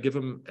website. Give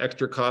them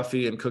extra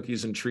coffee and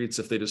cookies and treats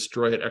if they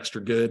destroy it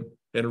extra good,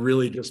 and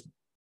really just,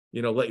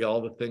 let you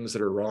all the things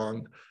that are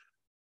wrong.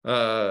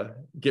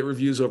 Get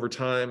reviews over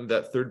time.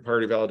 That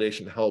third-party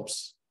validation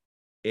helps.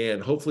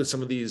 And hopefully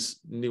some of these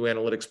new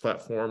analytics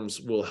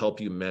platforms will help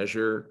you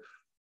measure.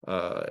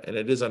 And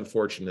it is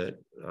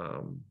unfortunate.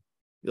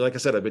 Like I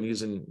said, I've been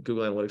using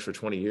Google Analytics for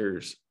 20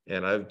 years,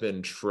 and I've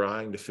been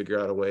trying to figure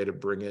out a way to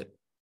bring it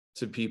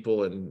to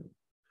people. And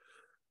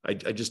I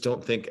just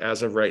don't think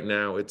as of right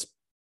now, it's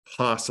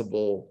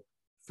possible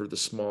for the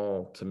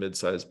small to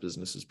mid-sized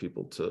businesses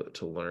people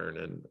to learn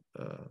and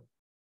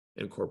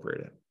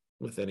incorporate it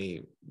with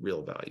any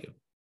real value.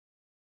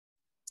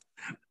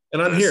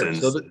 And I'm here.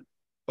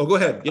 Oh, go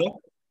ahead. Yeah.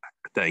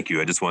 Thank you.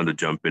 I just wanted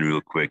to jump in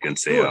real quick and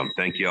say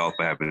thank you all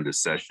for having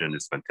this session.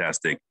 It's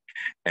fantastic.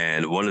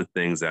 And one of the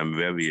things I'm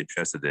very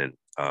interested in,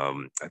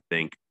 I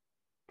think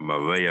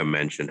Maria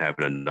mentioned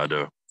having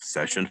another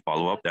session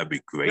follow-up. That'd be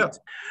great.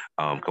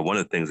 Because one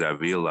of the things I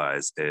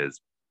realized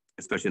is,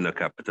 especially in the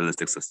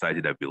capitalistic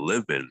society that we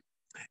live in,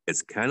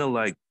 it's kind of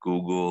like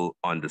Google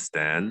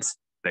understands,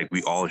 like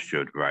we all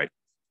should, right?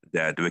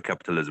 That the way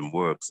capitalism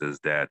works is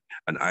that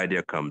an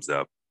idea comes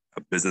up,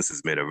 a business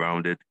is made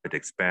around it, it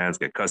expands,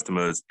 get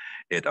customers,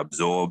 it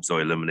absorbs or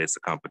eliminates the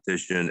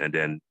competition, and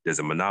then there's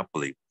a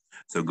monopoly.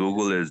 So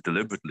Google is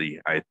deliberately,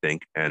 I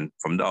think, and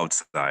from the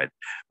outside,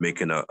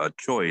 making a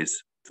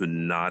choice to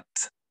not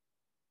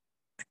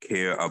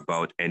care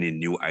about any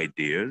new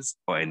ideas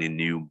or any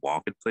new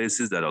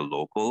marketplaces that are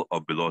local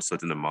or below a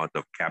certain amount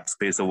of cap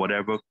space or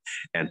whatever,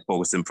 and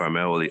focusing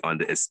primarily on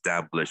the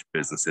established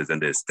businesses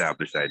and the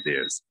established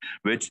ideas,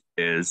 which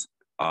is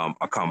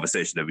a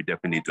conversation that we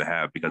definitely need to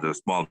have, because as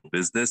a small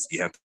business,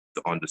 you have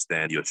to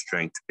understand your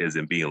strength is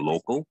in being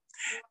local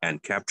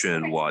and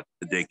capturing what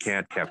they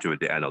can't capture with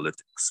the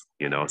analytics,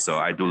 So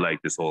I do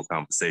like this whole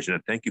conversation,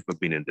 and thank you for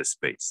being in this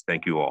space.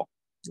 Thank you all.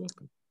 You're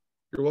welcome.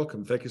 You're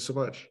welcome. Thank you so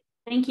much.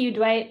 Thank you,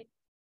 Dwight.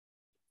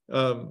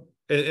 And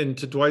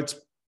to Dwight's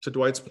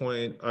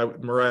point,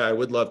 Mariah, I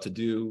would love to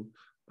do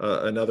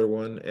another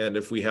one. And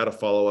if we had a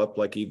follow-up,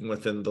 like even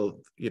within the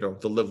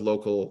Live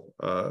Local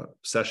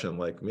session,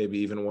 like maybe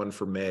even one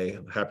for May,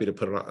 I'm happy to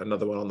put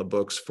another one on the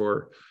books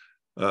for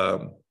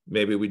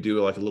maybe we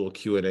do like a little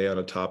Q&A on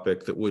a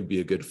topic that would be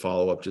a good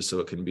follow-up, just so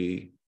it can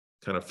be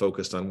kind of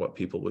focused on what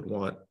people would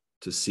want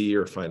to see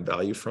or find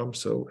value from.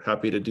 So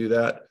happy to do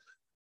that.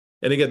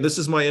 And again, this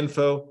is my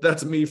info.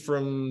 That's me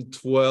from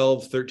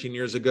 12, 13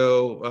 years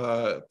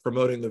ago,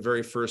 promoting the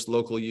very first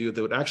local youth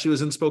that actually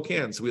was in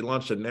Spokane. So we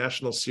launched a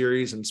national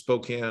series, and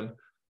Spokane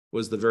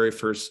was the very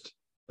first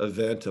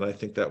event. And I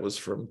think that was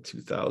from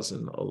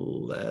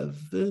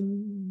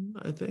 2011,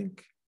 I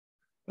think.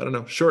 I don't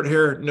know. Short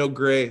hair, no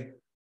gray.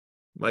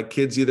 My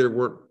kids they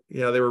were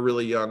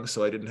really young,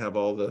 so I didn't have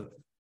all the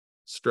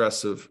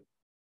stress of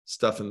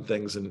stuff and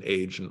things and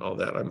age and all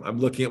that. I'm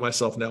looking at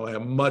myself now. I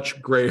am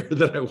much grayer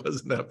than I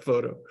was in that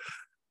photo.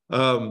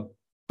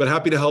 But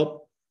happy to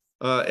help.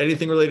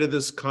 Anything related to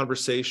this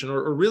conversation,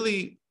 or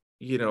really,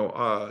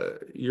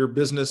 your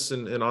business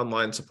and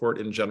online support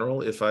in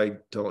general. If I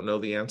don't know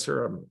the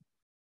answer, I'm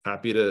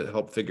happy to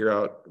help figure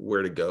out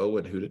where to go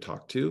and who to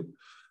talk to.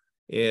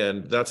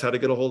 And that's how to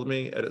get a hold of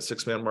me at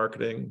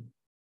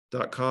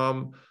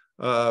sixmanmarketing.com.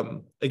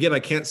 Again, I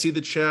can't see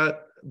the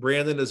chat.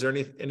 Brandon, is there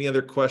any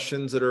other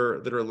questions that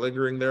are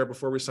lingering there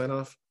before we sign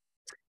off?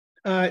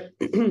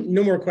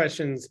 No more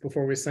questions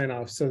before we sign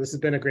off. So this has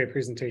been a great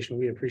presentation.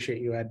 We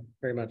appreciate you, Ed,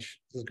 very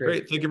much. This is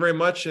great. Thank you very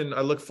much. And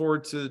I look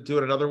forward to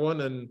doing another one.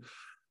 And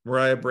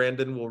Mariah,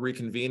 Brandon will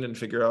reconvene and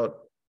figure out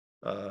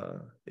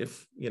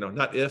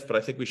not if, but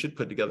I think we should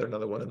put together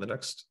another one in the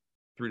next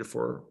 3 to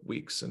 4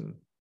 weeks and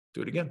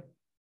do it again.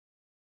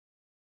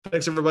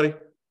 Thanks, everybody.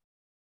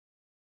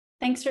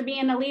 Thanks for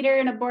being a leader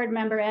and a board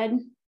member, Ed.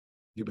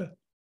 You bet.